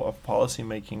cycle of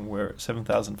policymaking where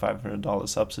 $7,500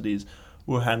 subsidies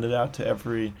were handed out to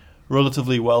every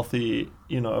relatively wealthy,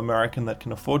 American that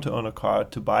can afford to own a car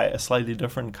to buy a slightly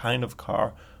different kind of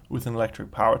car with an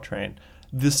electric powertrain.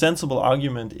 The sensible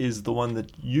argument is the one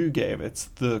that you gave. It's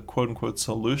the quote-unquote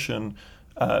solution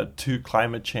to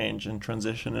climate change and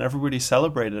transition, and everybody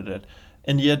celebrated it.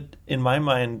 And yet, in my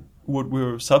mind, what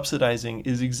we're subsidizing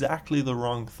is exactly the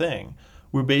wrong thing.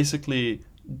 We're basically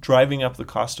driving up the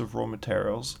cost of raw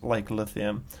materials like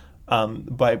lithium,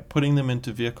 by putting them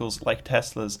into vehicles like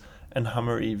Teslas and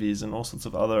Hummer EVs and all sorts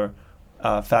of other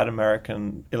fat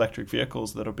American electric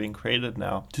vehicles that are being created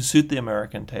now to suit the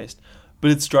American taste.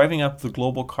 But it's driving up the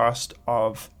global cost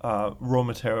of raw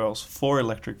materials for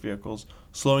electric vehicles,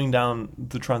 slowing down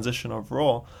the transition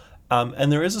overall.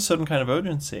 And there is a certain kind of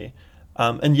urgency.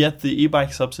 And yet the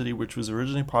e-bike subsidy, which was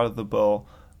originally part of the bill,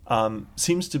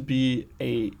 seems to be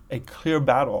a clear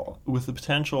battle with the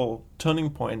potential turning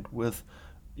point with,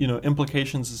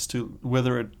 implications as to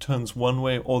whether it turns one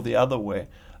way or the other way.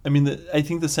 I mean, I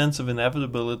think the sense of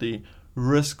inevitability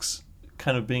risks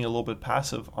kind of being a little bit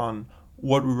passive on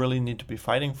what we really need to be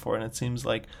fighting for. And it seems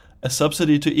like a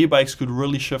subsidy to e-bikes could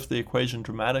really shift the equation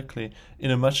dramatically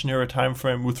in a much nearer time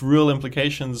frame with real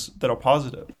implications that are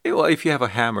positive. Well, if you have a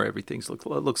hammer, everything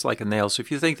looks like a nail. So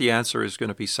if you think the answer is going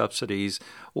to be subsidies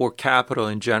or capital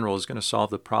in general is going to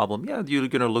solve the problem, yeah, you're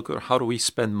going to look at how do we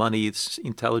spend money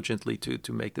intelligently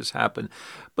to make this happen.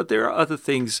 But there are other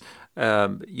things,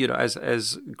 as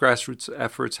grassroots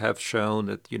efforts have shown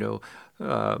that,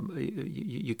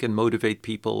 you can motivate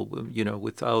people,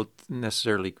 without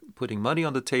necessarily putting money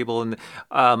on the table. And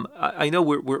I know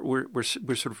we're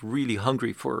sort of really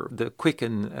hungry for the quick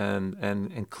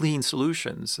and clean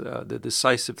solutions, the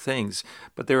decisive things.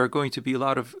 But there are going to be a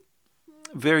lot of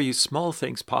very small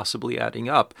things possibly adding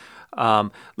up.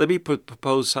 Let me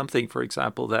propose something, for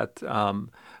example, that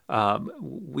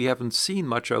we haven't seen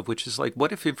much of, which is like,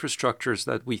 what if infrastructures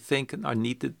that we think are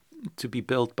needed to be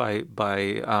built by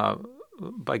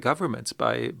governments,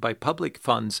 by public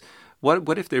funds,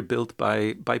 what if they're built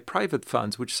by private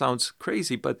funds, which sounds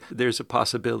crazy, but there's a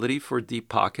possibility for deep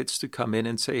pockets to come in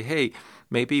and say, hey,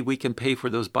 maybe we can pay for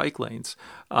those bike lanes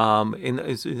in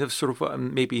a sort of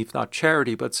maybe if not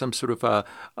charity, but some sort of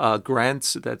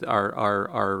grants that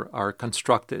are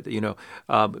constructed.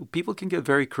 People can get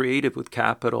very creative with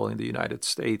capital in the United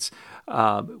States.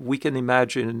 We can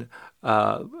imagine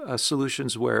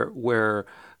solutions where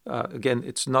again,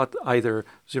 it's not either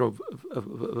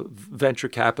venture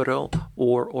capital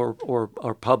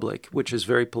or public, which is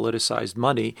very politicized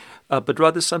money, but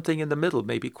rather something in the middle,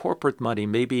 maybe corporate money,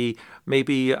 maybe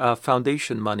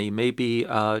foundation money, maybe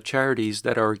charities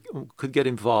that could get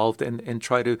involved and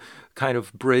try to kind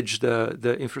of bridge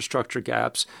the infrastructure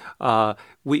gaps.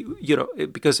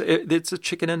 Because it's a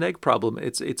chicken and egg problem.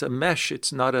 It's a mesh.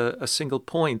 It's not a single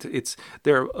point.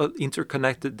 There are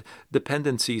interconnected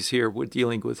dependencies here we're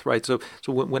dealing with, right? So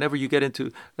whenever you get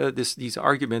into these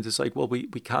arguments, it's like, well, we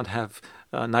can't have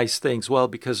nice things. Well,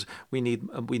 because we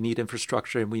need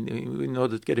infrastructure, and in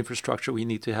order to get infrastructure, we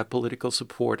need to have political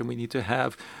support, and we need to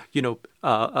have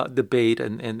debate,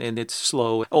 and it's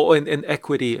slow. Oh, and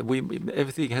equity.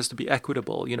 Everything has to be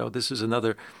equitable. This is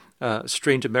another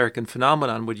strange American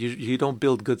phenomenon where you don't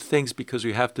build good things because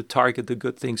you have to target the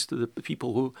good things to the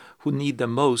people who need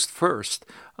them most first,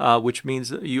 which means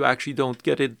that you actually don't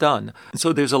get it done.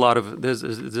 So there's a lot of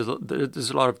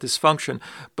dysfunction.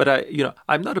 But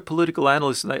I'm not a political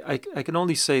analyst, and I can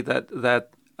only say that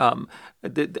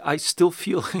I still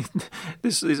feel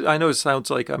this is, I know it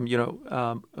sounds like I'm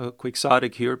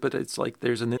quixotic here, but it's like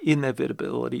there's an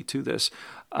inevitability to this.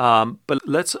 But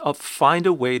let's find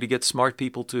a way to get smart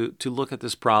people to look at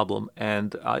this problem,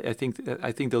 and I think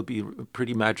there'll be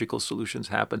pretty magical solutions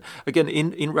happen. Again,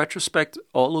 in retrospect,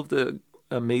 all of the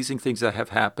amazing things that have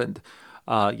happened.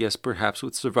 Yes, perhaps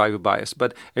with survivor bias,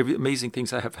 but every amazing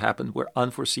things that have happened were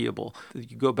unforeseeable.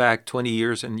 You go back 20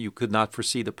 years and you could not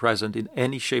foresee the present in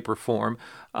any shape or form.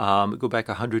 Go back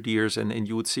 100 years and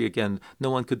you would see again, no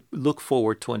one could look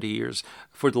forward 20 years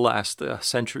for the last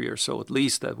century or so, at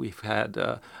least, that we've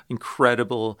had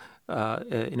incredible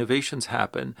innovations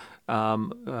happen.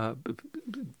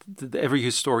 Every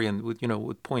historian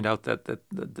would point out that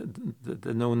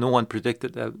no one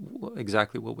predicted that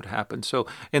exactly what would happen. So,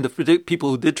 and the people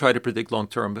who did try to predict long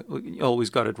term always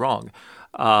got it wrong.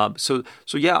 So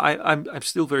yeah, I'm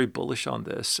still very bullish on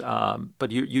this.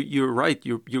 But you're right.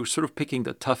 You're sort of picking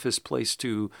the toughest place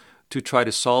to try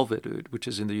to solve it, which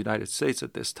is in the United States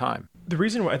at this time. The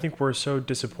reason why I think we're so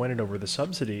disappointed over the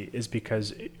subsidy is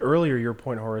because earlier your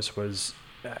point, Horace, was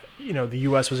the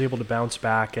U.S. was able to bounce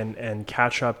back and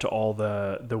catch up to all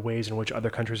the ways in which other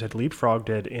countries had leapfrogged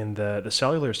it in the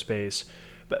cellular space.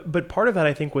 But part of that,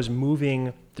 I think, was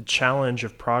moving the challenge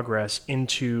of progress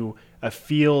into a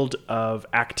field of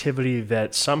activity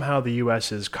that somehow the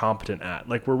U.S. is competent at.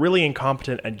 Like, we're really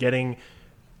incompetent at getting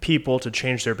people to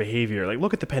change their behavior. Like,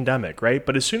 look at the pandemic, right?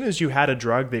 But as soon as you had a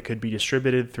drug that could be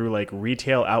distributed through like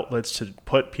retail outlets to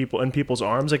put people in people's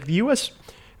arms, like the U.S.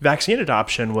 vaccine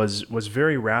adoption was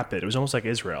very rapid. It was almost like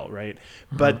Israel, right?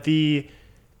 Mm-hmm. But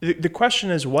The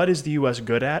question is, what is the U.S.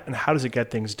 good at, and how does it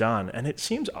get things done? And it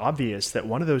seems obvious that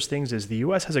one of those things is the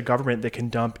U.S. has a government that can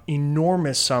dump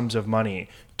enormous sums of money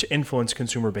to influence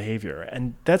consumer behavior.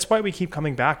 And that's why we keep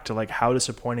coming back to like how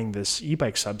disappointing this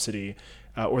e-bike subsidy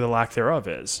or the lack thereof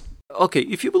is. Okay,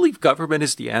 if you believe government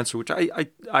is the answer, which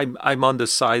I'm on the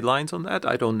sidelines on that,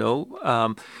 I don't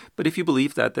know. But if you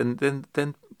believe that,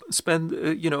 then spend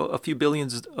a few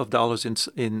billions of dollars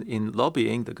in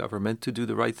lobbying the government to do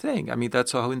the right thing. I mean,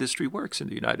 that's how industry works in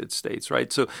the United States,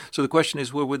 right? So the question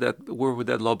is, where would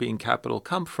that lobbying capital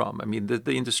come from? I mean,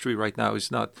 the industry right now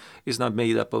is not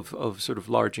made up of sort of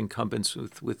large incumbents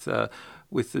with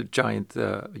the giant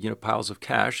piles of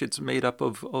cash. It's made up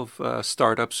of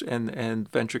startups and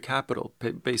venture capital,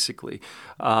 basically,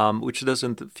 which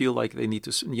doesn't feel like they need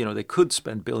to. They could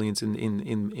spend billions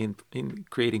in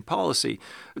creating policy.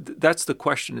 That's the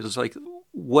question. It's like,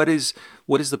 what is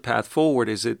the path forward?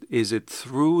 Is it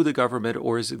through the government,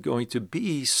 or is it going to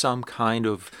be some kind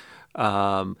of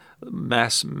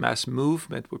mass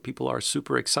movement where people are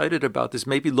super excited about this,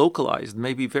 maybe localized,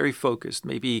 maybe very focused,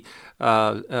 maybe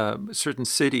certain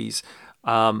cities,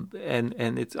 and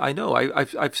it's, I know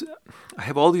I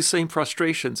have all these same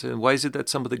frustrations. And why is it that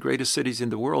some of the greatest cities in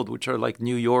the world, which are like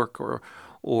New York or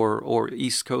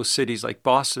East Coast cities like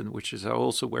Boston, which is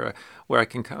also where I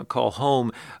can call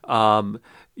home, on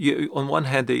one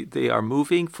hand they are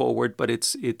moving forward, but it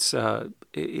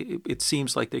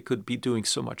seems like they could be doing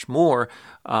so much more.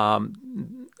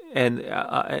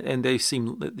 And they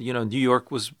seem, New York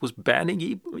was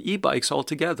banning e-bikes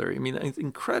altogether. I mean,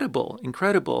 incredible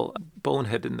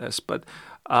boneheadedness. But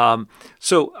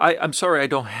so I'm sorry I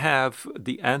don't have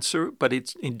the answer, but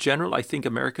it's in general, I think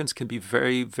Americans can be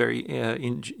very, very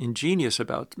ingenious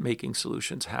about making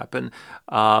solutions happen.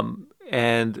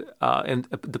 And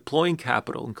deploying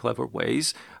capital in clever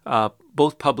ways,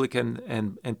 both public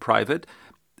and private.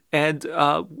 And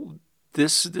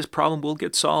this problem will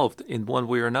get solved in one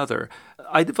way or another.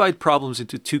 I divide problems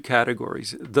into two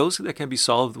categories: those that can be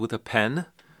solved with a pen,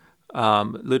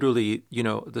 literally,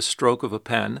 the stroke of a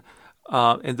pen,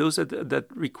 and those that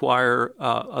require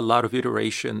a lot of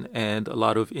iteration and a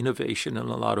lot of innovation and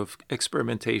a lot of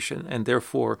experimentation. And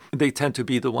therefore, they tend to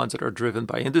be the ones that are driven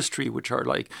by industry, which are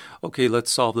like, okay,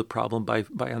 let's solve the problem by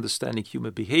understanding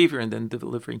human behavior and then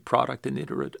delivering product in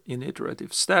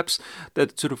iterative steps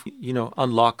that sort of,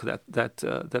 unlock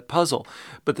that puzzle.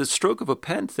 But the stroke of a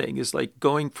pen thing is like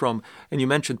going from, and you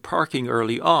mentioned parking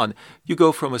early on, you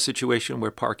go from a situation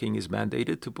where parking is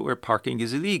mandated to where parking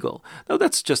is illegal. Now,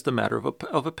 that's just a matter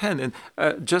of a pen. And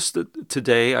just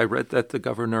today, I read that the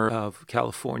governor of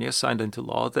California signed into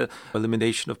law the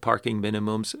elimination of parking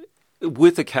minimums,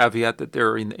 with the caveat that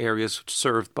they're in areas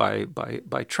served by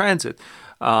transit.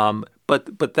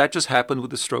 But that just happened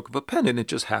with the stroke of a pen, and it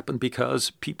just happened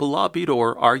because people lobbied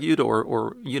or argued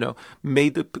or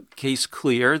made the case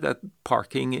clear that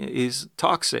parking is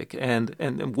toxic.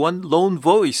 And one lone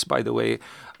voice, by the way,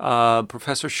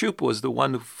 Professor Shoup was the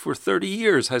one who for 30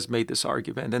 years has made this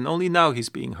argument, and only now he's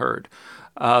being heard.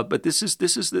 But this is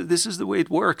the way it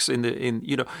works.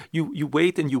 You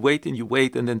wait and you wait and you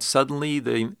wait, and then suddenly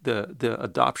the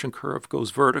adoption curve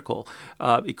goes vertical.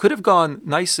 It could have gone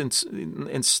nice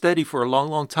and steady for a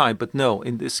long time, but no.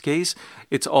 In this case,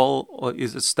 it's all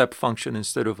is a step function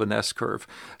instead of an S curve.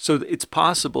 So it's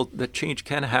possible that change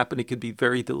can happen. It could be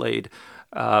very delayed.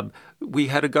 We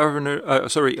had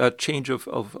a change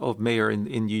of mayor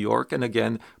in New York, and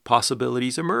again,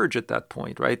 possibilities emerge at that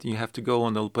point, right? You have to go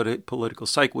on the political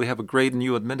cycle. We have a great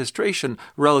new administration,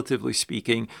 relatively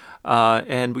speaking,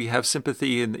 and we have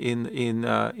sympathy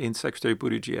in Secretary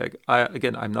Buttigieg.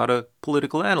 Again, I'm not a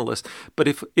political analyst, but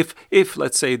if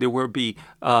let's say there were be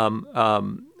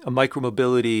a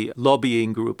micromobility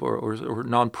lobbying group or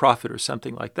nonprofit or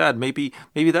something like that, maybe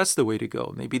that's the way to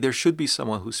go. Maybe there should be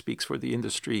someone who speaks for the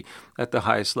industry at the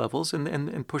highest levels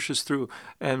and pushes through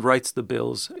and writes the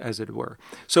bills, as it were.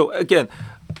 So again,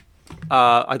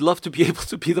 I'd love to be able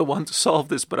to be the one to solve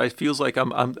this, but it feels like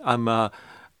I'm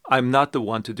not the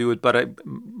one to do it. But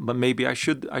maybe I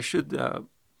should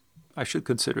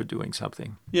consider doing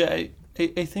something. Yeah,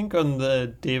 I think on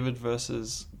the David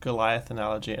versus Goliath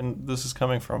analogy, and this is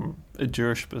coming from a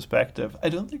Jewish perspective, I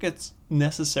don't think it's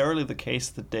necessarily the case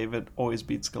that David always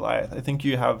beats Goliath. I think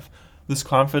you have this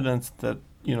confidence that,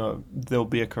 there'll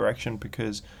be a correction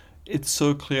because it's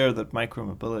so clear that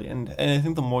micromobility, and I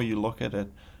think the more you look at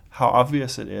it, how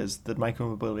obvious it is that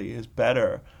micromobility is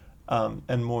better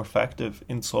and more effective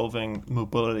in solving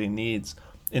mobility needs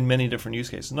in many different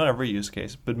use cases. Not every use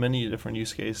case, but many different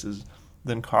use cases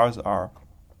than cars are.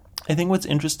 I think what's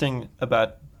interesting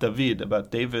about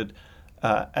David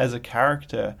as a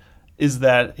character is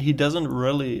that he doesn't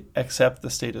really accept the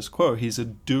status quo. He's a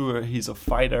doer. He's a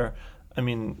fighter. I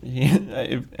mean,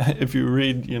 if you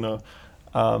read,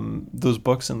 those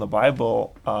books in the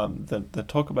Bible that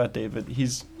talk about David,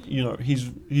 he's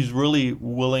really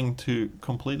willing to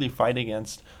completely fight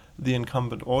against the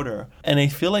incumbent order, and I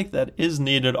feel like that is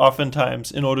needed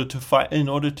oftentimes in order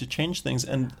to change things,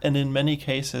 and in many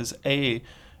cases,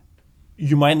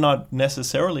 you might not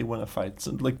necessarily win a fight.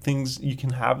 So, like, things, you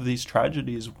can have these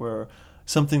tragedies where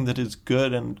something that is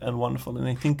good and wonderful, and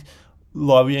I think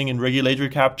lobbying and regulatory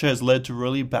capture has led to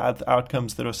really bad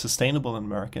outcomes that are sustainable in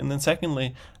America. And then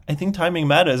secondly, I think timing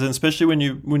matters, and especially when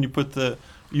you put the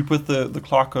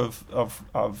clock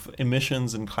of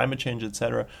emissions and climate change,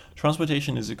 etc.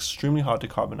 Transportation is extremely hard to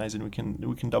carbonize, and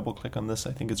we can double click on this.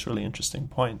 I think it's a really interesting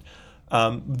point.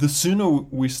 The sooner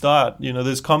we start,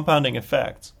 there's compounding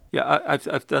effects. Yeah,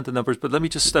 I've done the numbers, but let me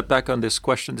just step back on this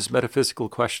question, this metaphysical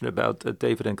question about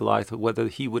David and Goliath, whether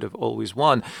he would have always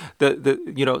won.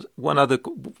 One other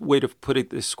way to put it,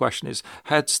 this question is: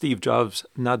 had Steve Jobs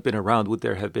not been around, would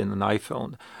there have been an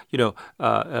iPhone?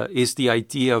 Is the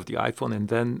idea of the iPhone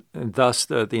and thus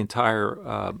the entire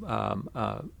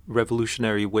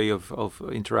revolutionary way of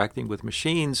interacting with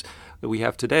machines that we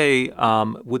have today,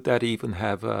 would that even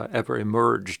have ever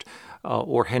emerged?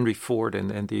 Or Henry Ford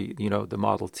and the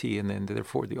Model T, and then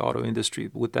therefore the auto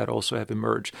industry, would that also have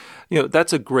emerged?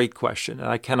 That's a great question, and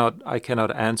I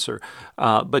cannot answer.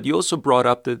 But you also brought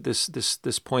up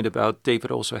this point about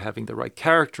David also having the right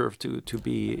character to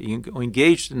be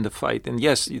engaged in the fight. And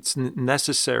yes, it's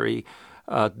necessary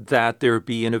that there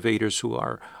be innovators who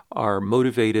are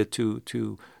motivated to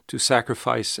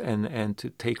sacrifice and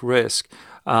to take risk.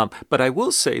 But I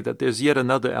will say that there's yet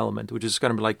another element, which is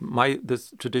kind of like the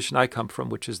tradition I come from,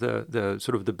 which is the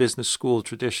sort of the business school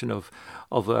tradition of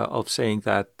saying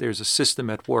that there's a system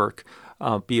at work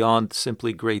beyond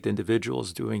simply great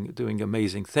individuals doing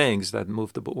amazing things that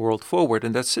move the world forward,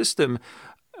 and that system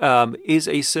is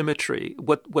asymmetry.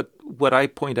 What I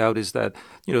point out is that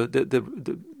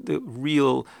the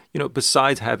real,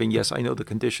 besides having, yes, I know the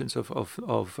conditions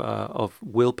of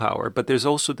willpower, but there's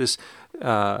also this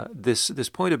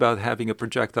point about having a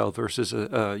projectile versus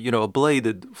a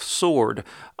bladed sword.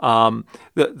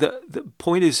 The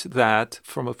point is that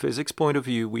from a physics point of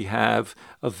view, we have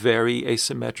a very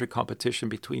asymmetric competition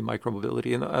between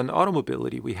micromobility and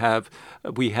automobility. We have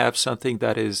something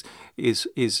that is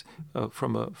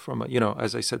from a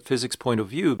as I said, physics point of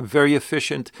view, very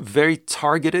efficient, very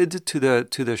targeted to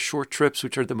the short trips,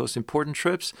 which are the most important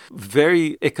trips,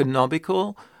 very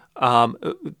economical.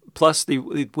 Plus,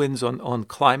 it wins on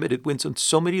climate. It wins on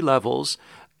so many levels,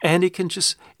 and it can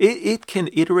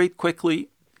iterate quickly.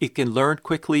 It can learn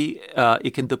quickly.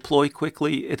 It can deploy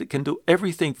quickly. It can do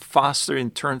everything faster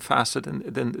and turn faster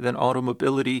than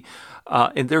automobility,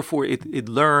 and therefore it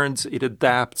learns. It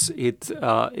adapts. It's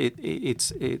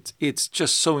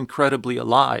just so incredibly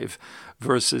alive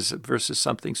versus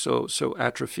something so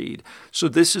atrophied. So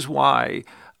this is why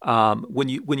when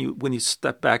you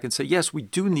step back and say, yes, we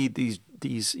do need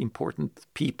these important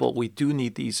people. We do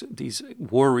need these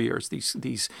warriors,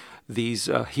 these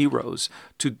heroes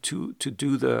to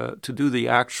do the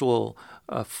actual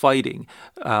fighting.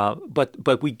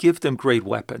 But we give them great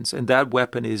weapons, and that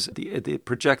weapon is the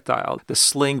projectile, the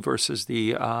sling versus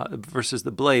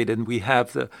the blade, and we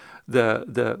have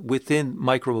the within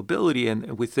micromobility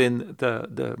and within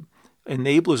the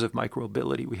enablers of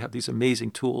micromobility, we have these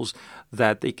amazing tools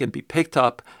that they can be picked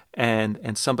up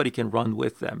and somebody can run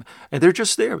with them. And they're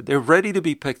just there. They're ready to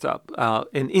be picked up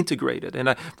and integrated. And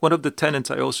one of the tenets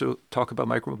I also talk about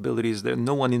micromobility is that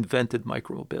no one invented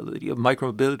micromobility.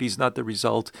 Micromobility is not the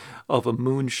result of a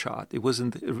moonshot. It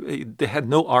wasn't. They had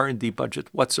no R&D budget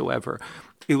whatsoever.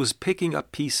 It was picking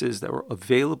up pieces that were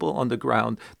available on the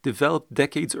ground, developed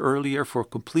decades earlier for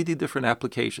completely different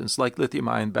applications, like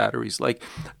lithium-ion batteries, like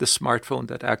the smartphone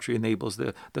that actually enables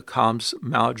the comms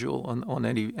module on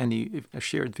any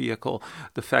shared vehicle.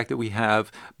 The fact that we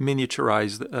have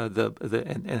miniaturized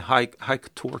and high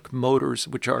torque motors,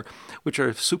 which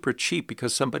are super cheap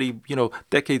because somebody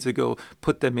decades ago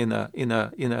put them in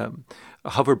a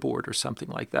hoverboard or something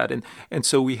like that. And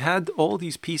so we had all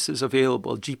these pieces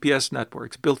available, GPS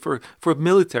networks built for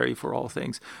military, for all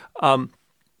things.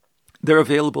 They're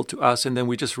available to us, and then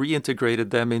we just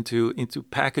reintegrated them into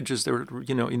packages that were,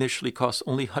 initially cost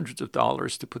only hundreds of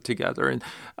dollars to put together, and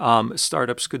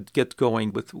startups could get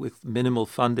going with minimal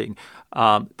funding.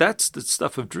 That's the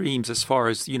stuff of dreams as far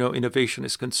as innovation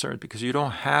is concerned, because you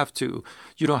don't have to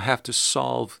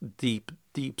solve deep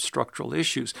structural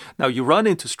issues. Now, you run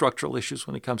into structural issues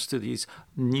when it comes to these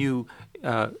new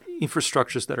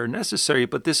infrastructures that are necessary,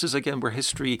 but this is, again, where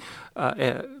history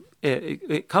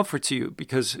it comforts you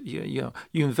because you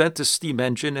invent a steam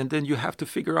engine and then you have to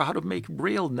figure out how to make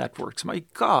rail networks. My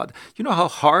God, you know how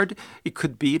hard it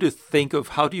could be to think of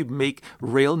how do you make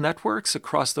rail networks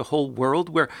across the whole world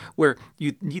where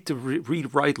you need to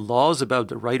rewrite laws about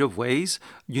the right of ways.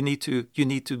 You need to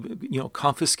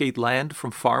confiscate land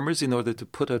from farmers in order to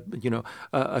put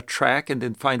a track and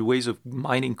then find ways of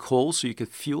mining coal so you could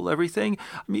fuel everything.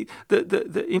 I mean,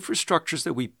 the infrastructures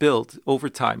that we built over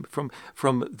time from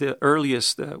the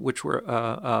earliest, which were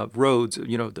roads,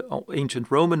 the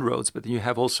ancient Roman roads, but then you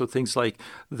have also things like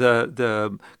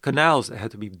the canals that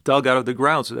had to be dug out of the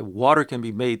ground so that water can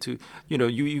be made to,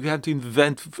 you had to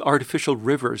invent artificial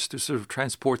rivers to sort of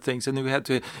transport things, and then we had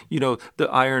to,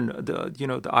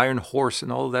 the iron horse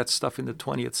and all of that stuff in the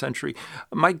 20th century.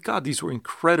 My God, these were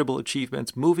incredible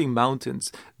achievements, moving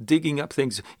mountains, digging up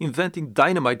things, inventing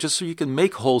dynamite just so you can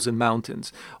make holes in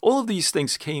mountains. All of these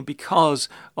things came because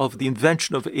of the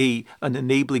invention of an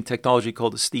enabling technology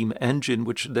called the steam engine,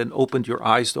 which then opened your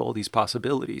eyes to all these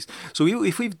possibilities. So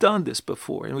if we've done this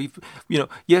before, and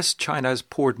yes, China has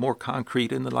poured more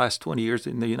concrete in the last 20 years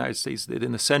than the United States did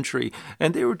in a century,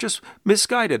 and they were just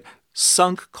misguided.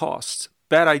 Sunk costs.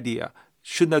 Bad idea.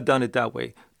 Shouldn't have done it that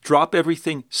way. Drop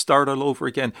everything, start all over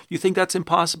again. You think that's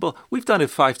impossible? We've done it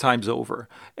 5 times over.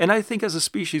 And I think as a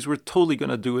species, we're totally going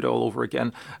to do it all over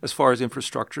again as far as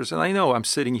infrastructures. And I know I'm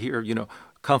sitting here,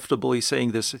 comfortably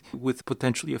saying this with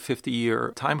potentially a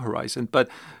 50-year time horizon. But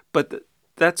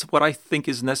that's what I think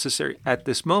is necessary at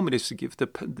this moment, is to give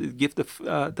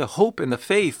the hope and the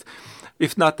faith,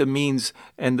 if not the means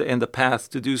and the path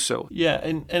to do so. Yeah,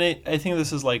 and I think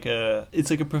this is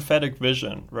it's like a prophetic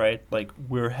vision, right? Like,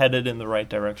 we're headed in the right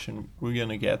direction. We're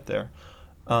gonna get there.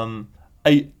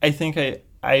 I think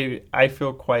I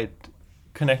feel quite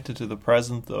connected to the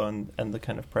present, though, and the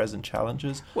kind of present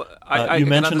challenges. Well, you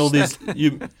mentioned all these.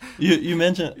 You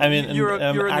mentioned. I mean,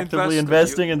 I'm actively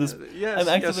investing in this. I'm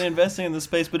actively investing in this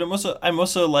space, but I'm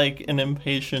also like an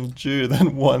impatient Jew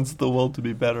that wants the world to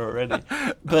be better already.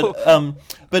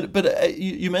 But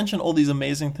you mentioned all these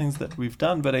amazing things that we've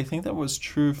done, but I think that was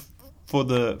true for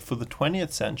the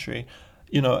 20th century.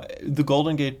 The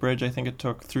Golden Gate Bridge, I think it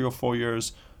took 3 or 4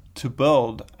 years to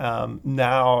build.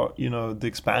 Now, the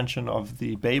expansion of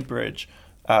the Bay Bridge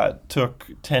took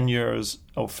 10 years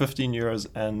or 15 years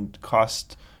and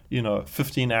cost,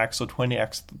 15x or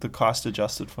 20x the cost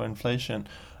adjusted for inflation.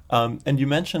 And you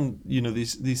mentioned,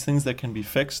 these things that can be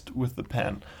fixed with the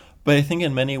pen. But I think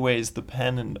in many ways the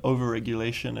pen and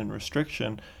overregulation and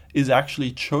restriction is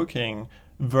actually choking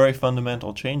very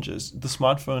fundamental changes. The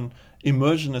smartphone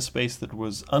emerged in a space that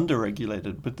was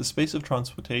underregulated, but the space of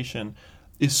transportation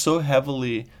is so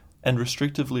heavily and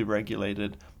restrictively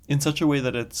regulated in such a way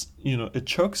that it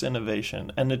chokes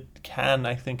innovation, and it can,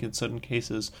 I think, in certain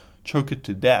cases, choke it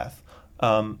to death,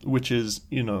 which is,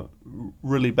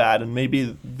 really bad. And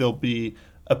maybe there'll be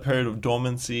a period of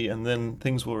dormancy, and then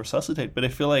things will resuscitate. But I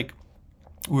feel like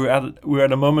we're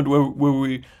at a moment where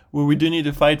we do need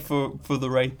to fight for the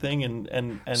right thing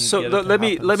and so let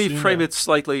me frame it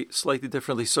slightly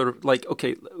differently. Sort of like,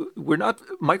 okay,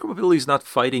 micromobility is not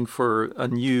fighting for a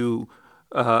new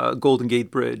Golden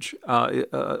Gate Bridge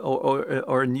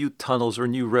or new tunnels or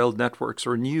new rail networks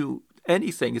or new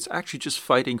anything. It's actually just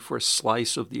fighting for a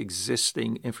slice of the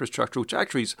existing infrastructure, which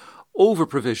actually is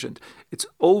over-provisioned. It's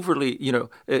overly,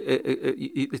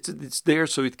 it's there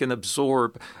so it can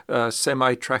absorb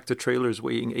semi-tractor trailers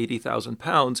weighing 80,000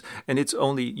 pounds, and it's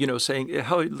only, saying,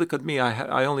 "Hey, look at me,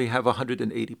 I only have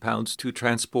 180 pounds to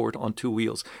transport on 2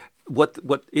 wheels."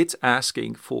 What it's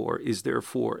asking for is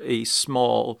therefore a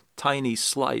small, tiny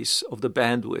slice of the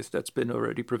bandwidth that's been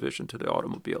already provisioned to the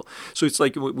automobile. So it's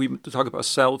like we talk about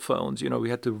cell phones. We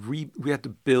had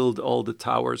to build all the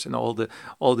towers and all the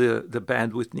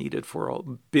bandwidth needed for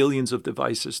all billions of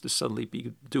devices to suddenly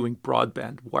be doing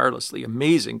broadband wirelessly.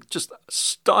 Amazing, just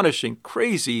astonishing,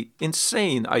 crazy,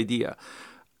 insane idea.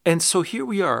 And so here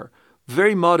we are,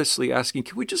 very modestly asking,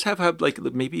 can we just have like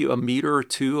maybe a meter or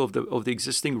 2 of the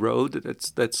existing road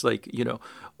that's like,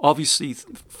 obviously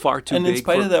far too big. And in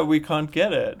spite of that, we can't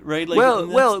get it, right?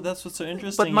 Like, that's what's so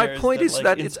interesting. But my point is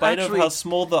that in it's spite actually, of how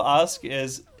small the ask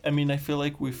is, I mean, I feel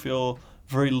like we feel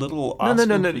very little.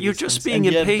 No. You're just being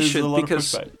impatient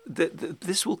because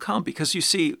this will come. Because you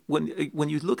see, when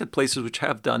you look at places which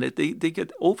have done it, they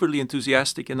get overly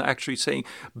enthusiastic and actually saying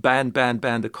ban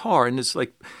the car, and it's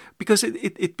like, because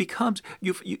it becomes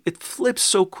it flips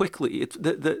so quickly.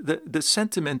 The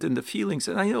sentiment and the feelings,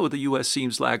 and I know the U.S.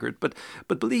 seems laggard, but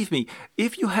believe me,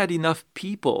 if you had enough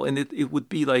people, and it would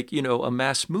be like a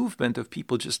mass movement of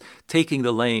people just taking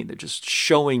the lane, they're just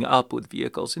showing up with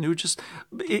vehicles, and it would just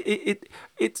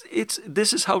it's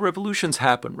this is how revolutions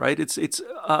happen, right?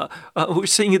 We're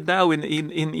seeing it now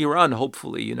in Iran,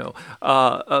 hopefully,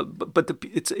 but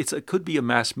it could be a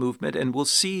mass movement, and we'll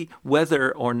see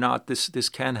whether or not this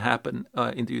can happen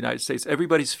in the United States.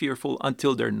 Everybody's fearful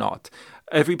until they're not.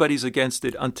 Everybody's against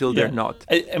it until they're not.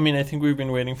 I mean, I think we've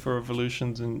been waiting for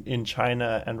revolutions in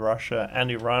China and Russia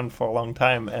and Iran for a long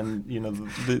time, and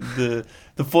the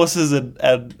forces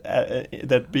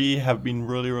that be have been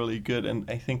really, really good, and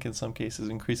I think in some cases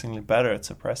increasingly better at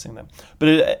suppressing them.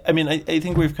 But I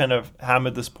think we've kind of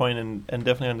hammered this point and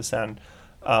definitely understand.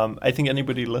 I think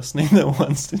anybody listening that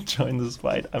wants to join this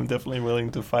fight, I'm definitely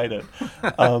willing to fight it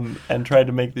and try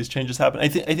to make these changes happen. I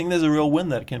think there's a real win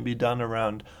that can be done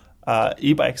around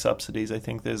e-bike subsidies. I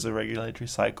think there's a regulatory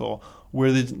cycle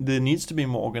where there needs to be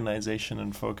more organization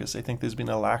and focus. I think there's been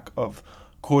a lack of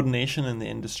coordination in the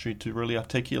industry to really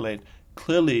articulate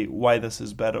clearly why this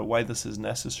is better, why this is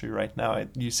necessary right now.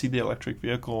 You see the electric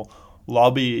vehicle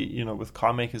lobby, with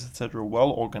car makers, etc.,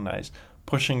 well organized,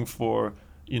 pushing for,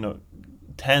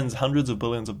 tens, hundreds of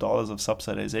billions of dollars of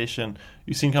subsidization.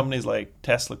 You've seen companies like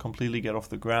Tesla completely get off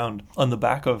the ground on the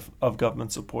back of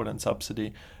government support and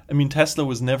subsidy. I mean, Tesla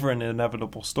was never an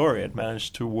inevitable story. It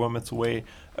managed to worm its way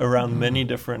around many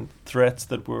different threats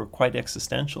that were quite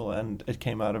existential, and it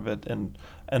came out of it and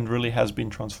really has been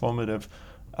transformative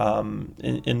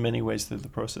in many ways through the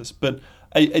process. But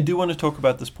I do want to talk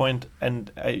about this point,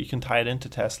 and you can tie it into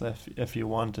Tesla if you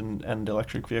want, and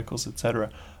electric vehicles, etc.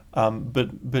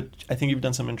 But I think you've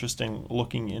done some interesting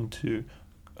looking into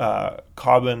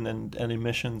carbon and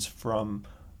emissions from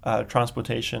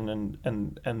transportation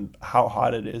and how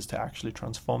hard it is to actually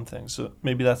transform things. So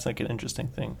maybe that's like an interesting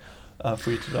thing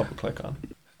for you to double click on.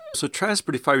 So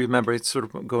transport, if I remember, it's sort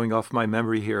of going off my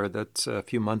memory here. That's a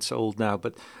few months old now,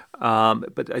 but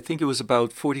I think it was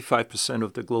about 45%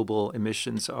 of the global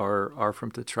emissions are from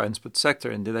the transport sector,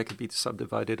 and that could be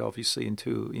subdivided obviously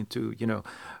into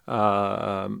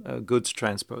goods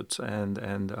transports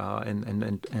and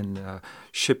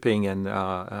shipping and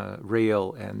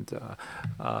rail and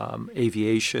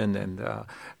aviation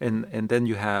and then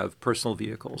you have personal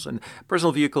vehicles, and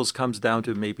personal vehicles comes down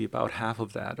to maybe about half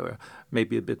of that, or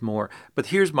maybe a bit more. But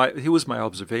here was my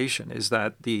observation is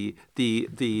that there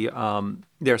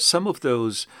are some of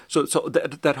those. So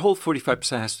that whole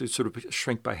 45% has to sort of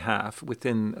shrink by half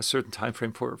within a certain time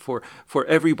frame for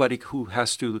everybody who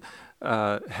has to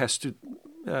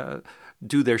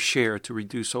do their share to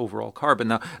reduce overall carbon.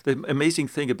 Now, the amazing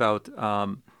thing about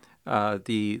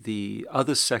the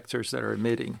other sectors that are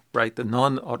emitting, right? The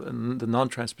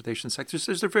non-transportation sectors,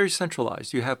 they're very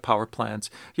centralized. You have power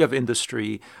plants, you have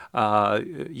industry,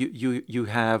 you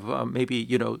have maybe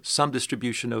some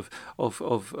distribution of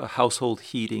household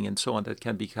heating and so on that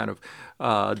can be kind of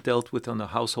dealt with on a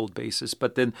household basis.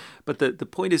 But the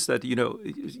point is that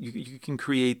you can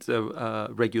create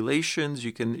regulations,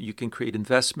 you can create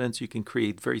investments, you can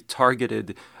create very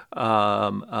targeted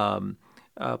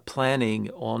planning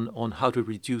on how to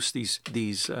reduce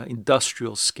these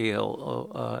industrial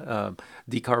scale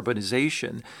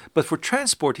decarbonization. But for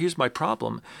transport, here's my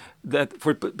problem: that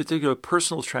for particular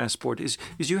personal transport is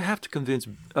you have to convince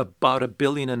about 1.5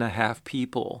 billion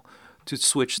people to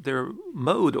switch their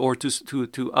mode or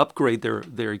to upgrade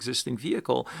their existing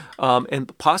vehicle,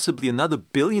 and possibly another 1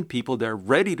 billion people that are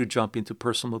ready to jump into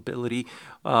personal mobility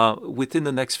within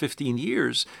the next 15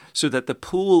 years, so that the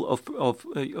pool of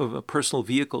personal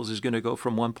vehicles is going to go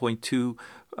from 1.2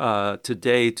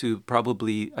 today to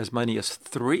probably as many as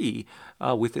 3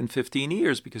 within 15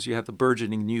 years, because you have the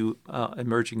burgeoning new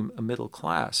emerging middle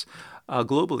class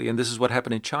globally. And this is what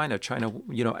happened in China. China,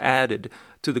 added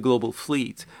to the global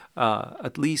fleet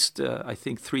at least, I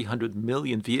think, 300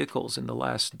 million vehicles in the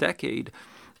last decade.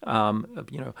 In the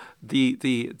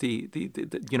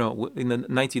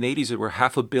 1980s, there were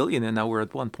 500 million, and now we're at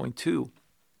 1.2.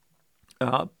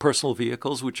 Personal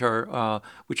vehicles, which are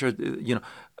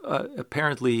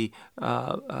apparently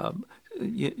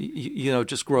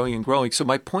just growing and growing. So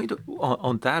my point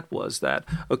on that was that,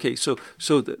 okay, so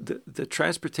the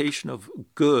transportation of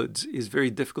goods is very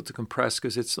difficult to compress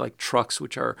because it's like trucks,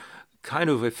 which are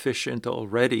kind of efficient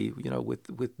already,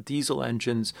 with diesel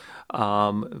engines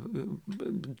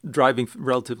driving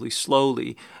relatively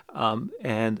slowly,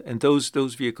 and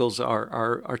those vehicles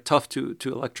are tough to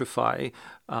electrify,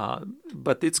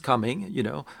 but it's coming,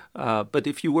 But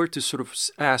if you were to sort of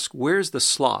ask, where's the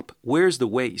slop, where's the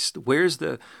waste, where's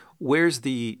the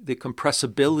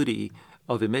compressibility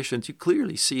of emissions. You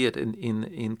clearly see it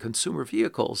in consumer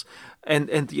vehicles. And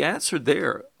the answer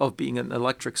there of being an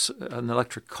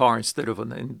electric car instead of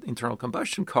an internal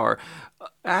combustion car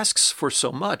asks for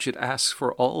so much. It asks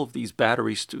for all of these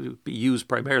batteries to be used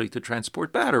primarily to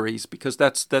transport batteries, because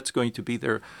that's going to be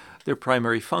their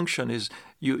primary function. Is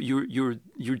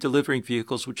you're delivering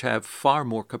vehicles which have far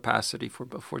more capacity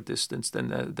for distance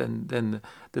than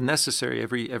necessary.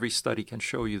 Every study can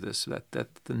show you this, that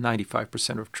the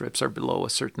 95% of trips are below a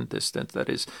certain distance. That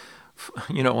is,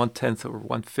 1/10 or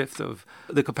 1/5 of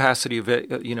the capacity of it,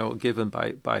 given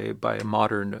by a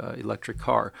modern electric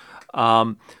car.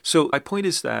 So my point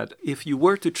is that if you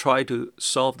were to try to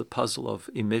solve the puzzle of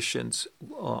emissions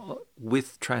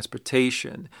with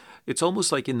transportation, it's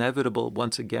almost like inevitable,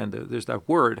 once again, there's that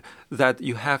word, that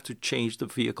you have to change the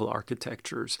vehicle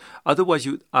architectures. Otherwise,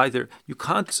 you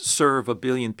can't serve 1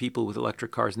 billion people with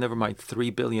electric cars, never mind 3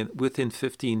 billion, within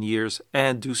 15 years,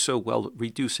 and do so while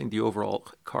reducing the overall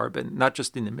carbon, not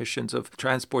just in emissions of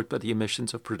transport, but the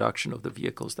emissions of production of the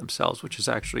vehicles themselves, which is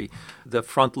actually the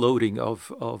front loading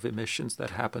of emissions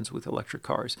that happens with electric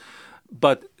cars.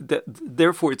 But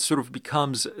therefore, it sort of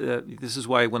becomes. This is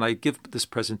why when I give this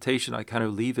presentation, I kind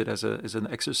of leave it as an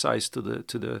exercise to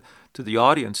the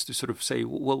audience to sort of say,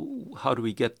 well, how do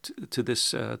we get to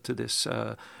this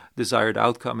desired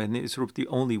outcome? And it's sort of the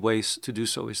only ways to do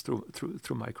so is through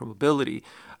micromobility.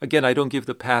 Again, I don't give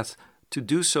the path to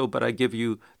do so, but I give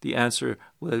you the answer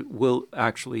that will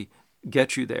actually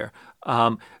get you there.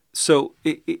 So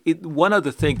one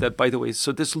other thing that, by the way,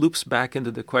 so this loops back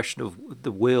into the question of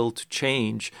the will to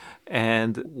change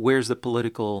and where's the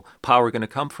political power going to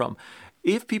come from.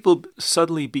 If people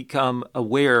suddenly become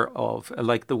aware of,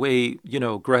 like the way,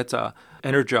 Greta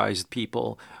energized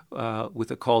people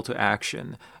with a call to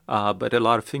action, but a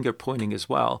lot of finger pointing as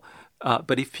well.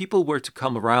 But if people were to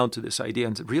come around to this idea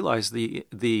and realize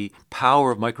the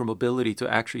power of micromobility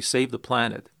to actually save the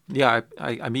planet,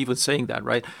 I'm even saying that,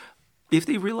 right? If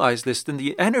they realize this, then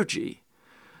the energy,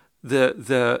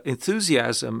 the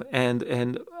enthusiasm,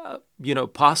 and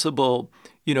possible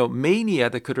mania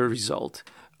that could result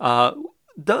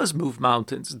does move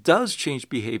mountains, does change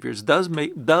behaviors, does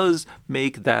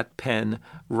make that pen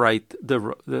write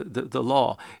the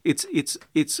law. It's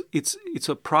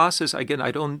a process. Again,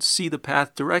 I don't see the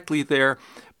path directly there,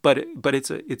 but it's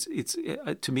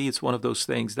to me it's one of those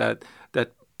things that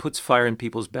puts fire in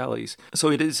people's bellies. So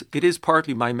it is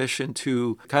partly my mission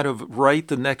to kind of write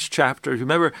the next chapter.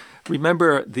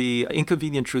 Remember the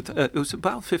Inconvenient Truth. It was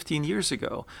about 15 years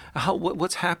ago.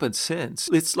 What's happened since?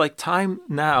 It's like time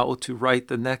now to write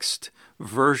the next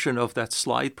version of that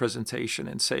slide presentation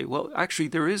and say, well, actually,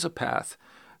 there is a path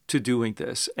to doing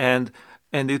this, and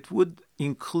it would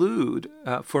include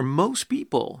for most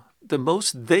people, the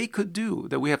most they could do,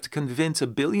 that we have to convince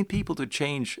 1 billion people to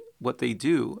change what they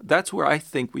do. That's where I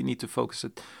think we need to focus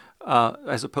it,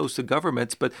 as opposed to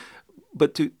governments. But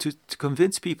to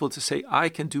convince people to say, I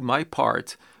can do my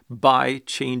part by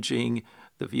changing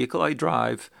the vehicle I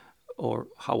drive or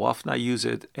how often I use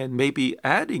it, and maybe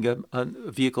adding a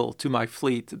vehicle to my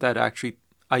fleet that actually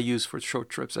I use for short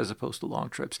trips as opposed to long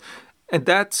trips. And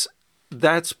that's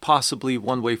possibly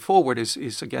one way forward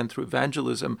is again through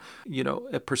evangelism,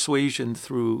 a persuasion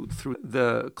through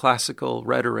the classical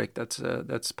rhetoric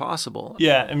that's possible.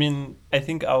 Yeah, I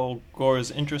think Al Gore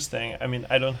is interesting.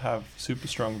 I don't have super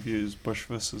strong views, Bush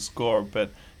versus Gore,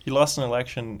 but he lost an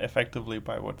election effectively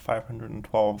by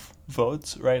 512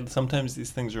 votes, right? Sometimes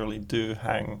these things really do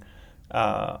hang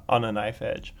on a knife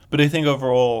edge. But I think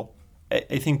overall,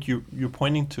 I think you're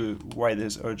pointing to why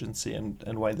there's urgency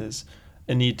and why there's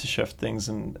a need to shift things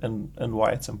and why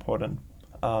it's important.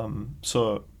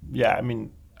 So yeah,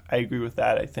 I agree with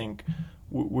that. I think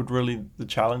what really the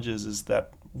challenge is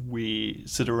that we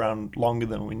sit around longer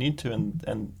than we need to,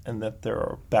 and that there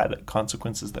are bad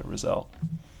consequences that result.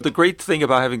 The great thing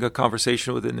about having a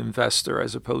conversation with an investor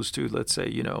as opposed to, let's say,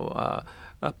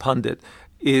 a pundit,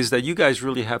 is that you guys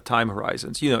really have time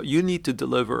horizons. You need to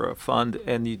deliver a fund,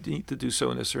 and you need to do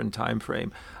so in a certain time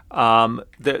frame.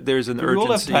 There's an urgency. We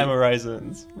all have time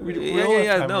horizons. We all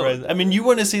have time horizons. You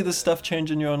want to see this stuff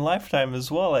change in your own lifetime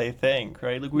as well, I think,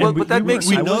 right? I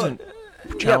wasn't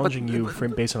challenging you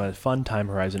based on a fun time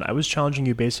horizon. I was challenging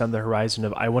you based on the horizon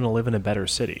of I want to live in a better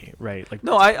city, right?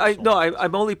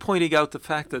 I'm only pointing out the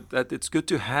fact that it's good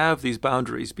to have these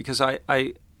boundaries, because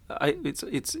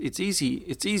it's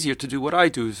easier to do what I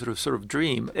do, sort of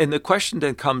dream. And the question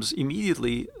then comes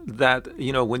immediately that,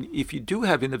 if you do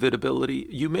have inevitability,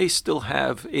 you may still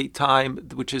have a time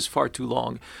which is far too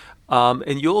long.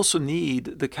 And you also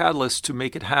need the catalyst to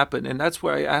make it happen. And that's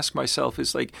where I ask myself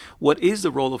is like, what is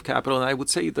the role of capital? And I would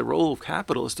say the role of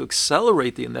capital is to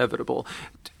accelerate the inevitable,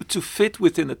 to fit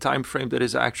within a time frame that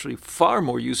is actually far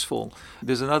more useful.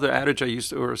 There's another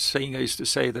adage or saying I used to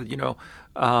say that,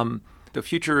 the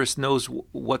futurist knows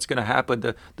what's going to happen.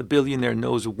 The billionaire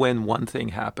knows when one thing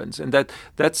happens, and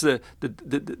that's the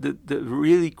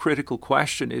really critical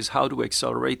question: is how do we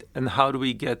accelerate, and how do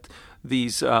we get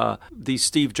these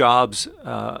Steve Jobs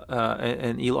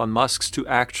and Elon Musks to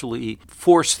actually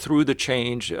force through the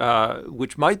change,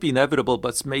 which might be inevitable,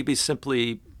 but maybe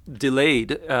simply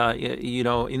delayed,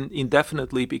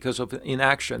 indefinitely because of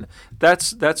inaction.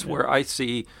 That's where I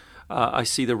see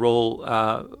the role,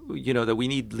 that we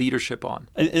need leadership on.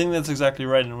 I think that's exactly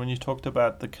right. And when you talked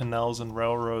about the canals and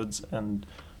railroads and,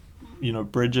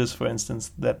 bridges, for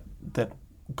instance, that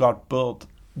got built,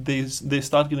 they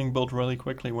start getting built really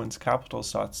quickly once capital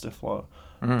starts to flow.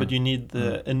 Mm-hmm. But you need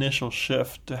the initial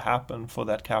shift to happen for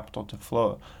that capital to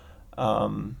flow.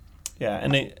 And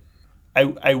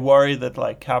I worry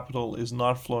that capital is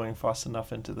not flowing fast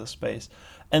enough into the space,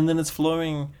 and then it's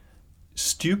flowing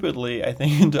stupidly, I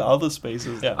think, into other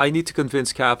spaces. Yeah. I need to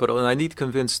convince capital, and I need to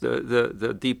convince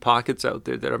the deep pockets out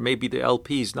there that are maybe the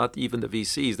LPs, not even the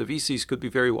VCs. The VCs could be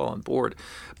very well on board,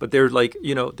 but they're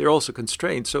they're also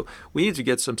constrained. So we need to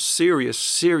get some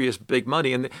serious big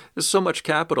money, and there's so much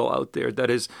capital out there that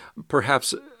is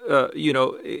perhaps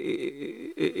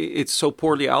it's so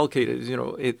poorly allocated.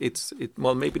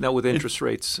 Well, maybe now with interest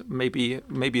rates, maybe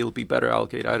it'll be better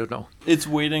allocated. I don't know. It's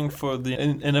waiting for the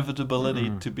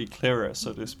inevitability to be clearer,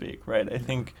 so to speak, right? I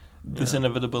think this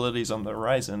inevitability is on the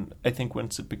horizon. I think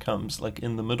once it becomes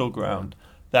in the middle ground,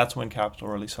 that's when capital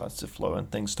really starts to flow and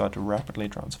things start to rapidly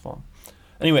transform.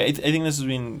 Anyway, I think this has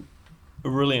been a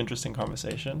really interesting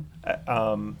conversation.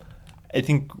 I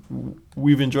think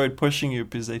we've enjoyed pushing you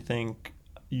because I think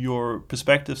your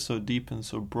perspective's so deep and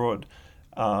so broad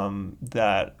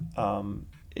that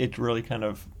it really kind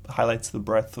of highlights the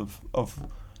breadth of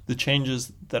the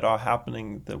changes that are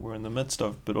happening that we're in the midst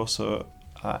of, but also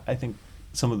I think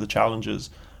some of the challenges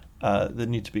that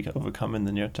need to be overcome in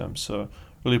the near term. So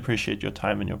really appreciate your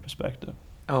time and your perspective.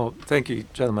 Oh, thank you,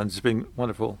 gentlemen. It's been a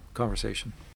wonderful conversation.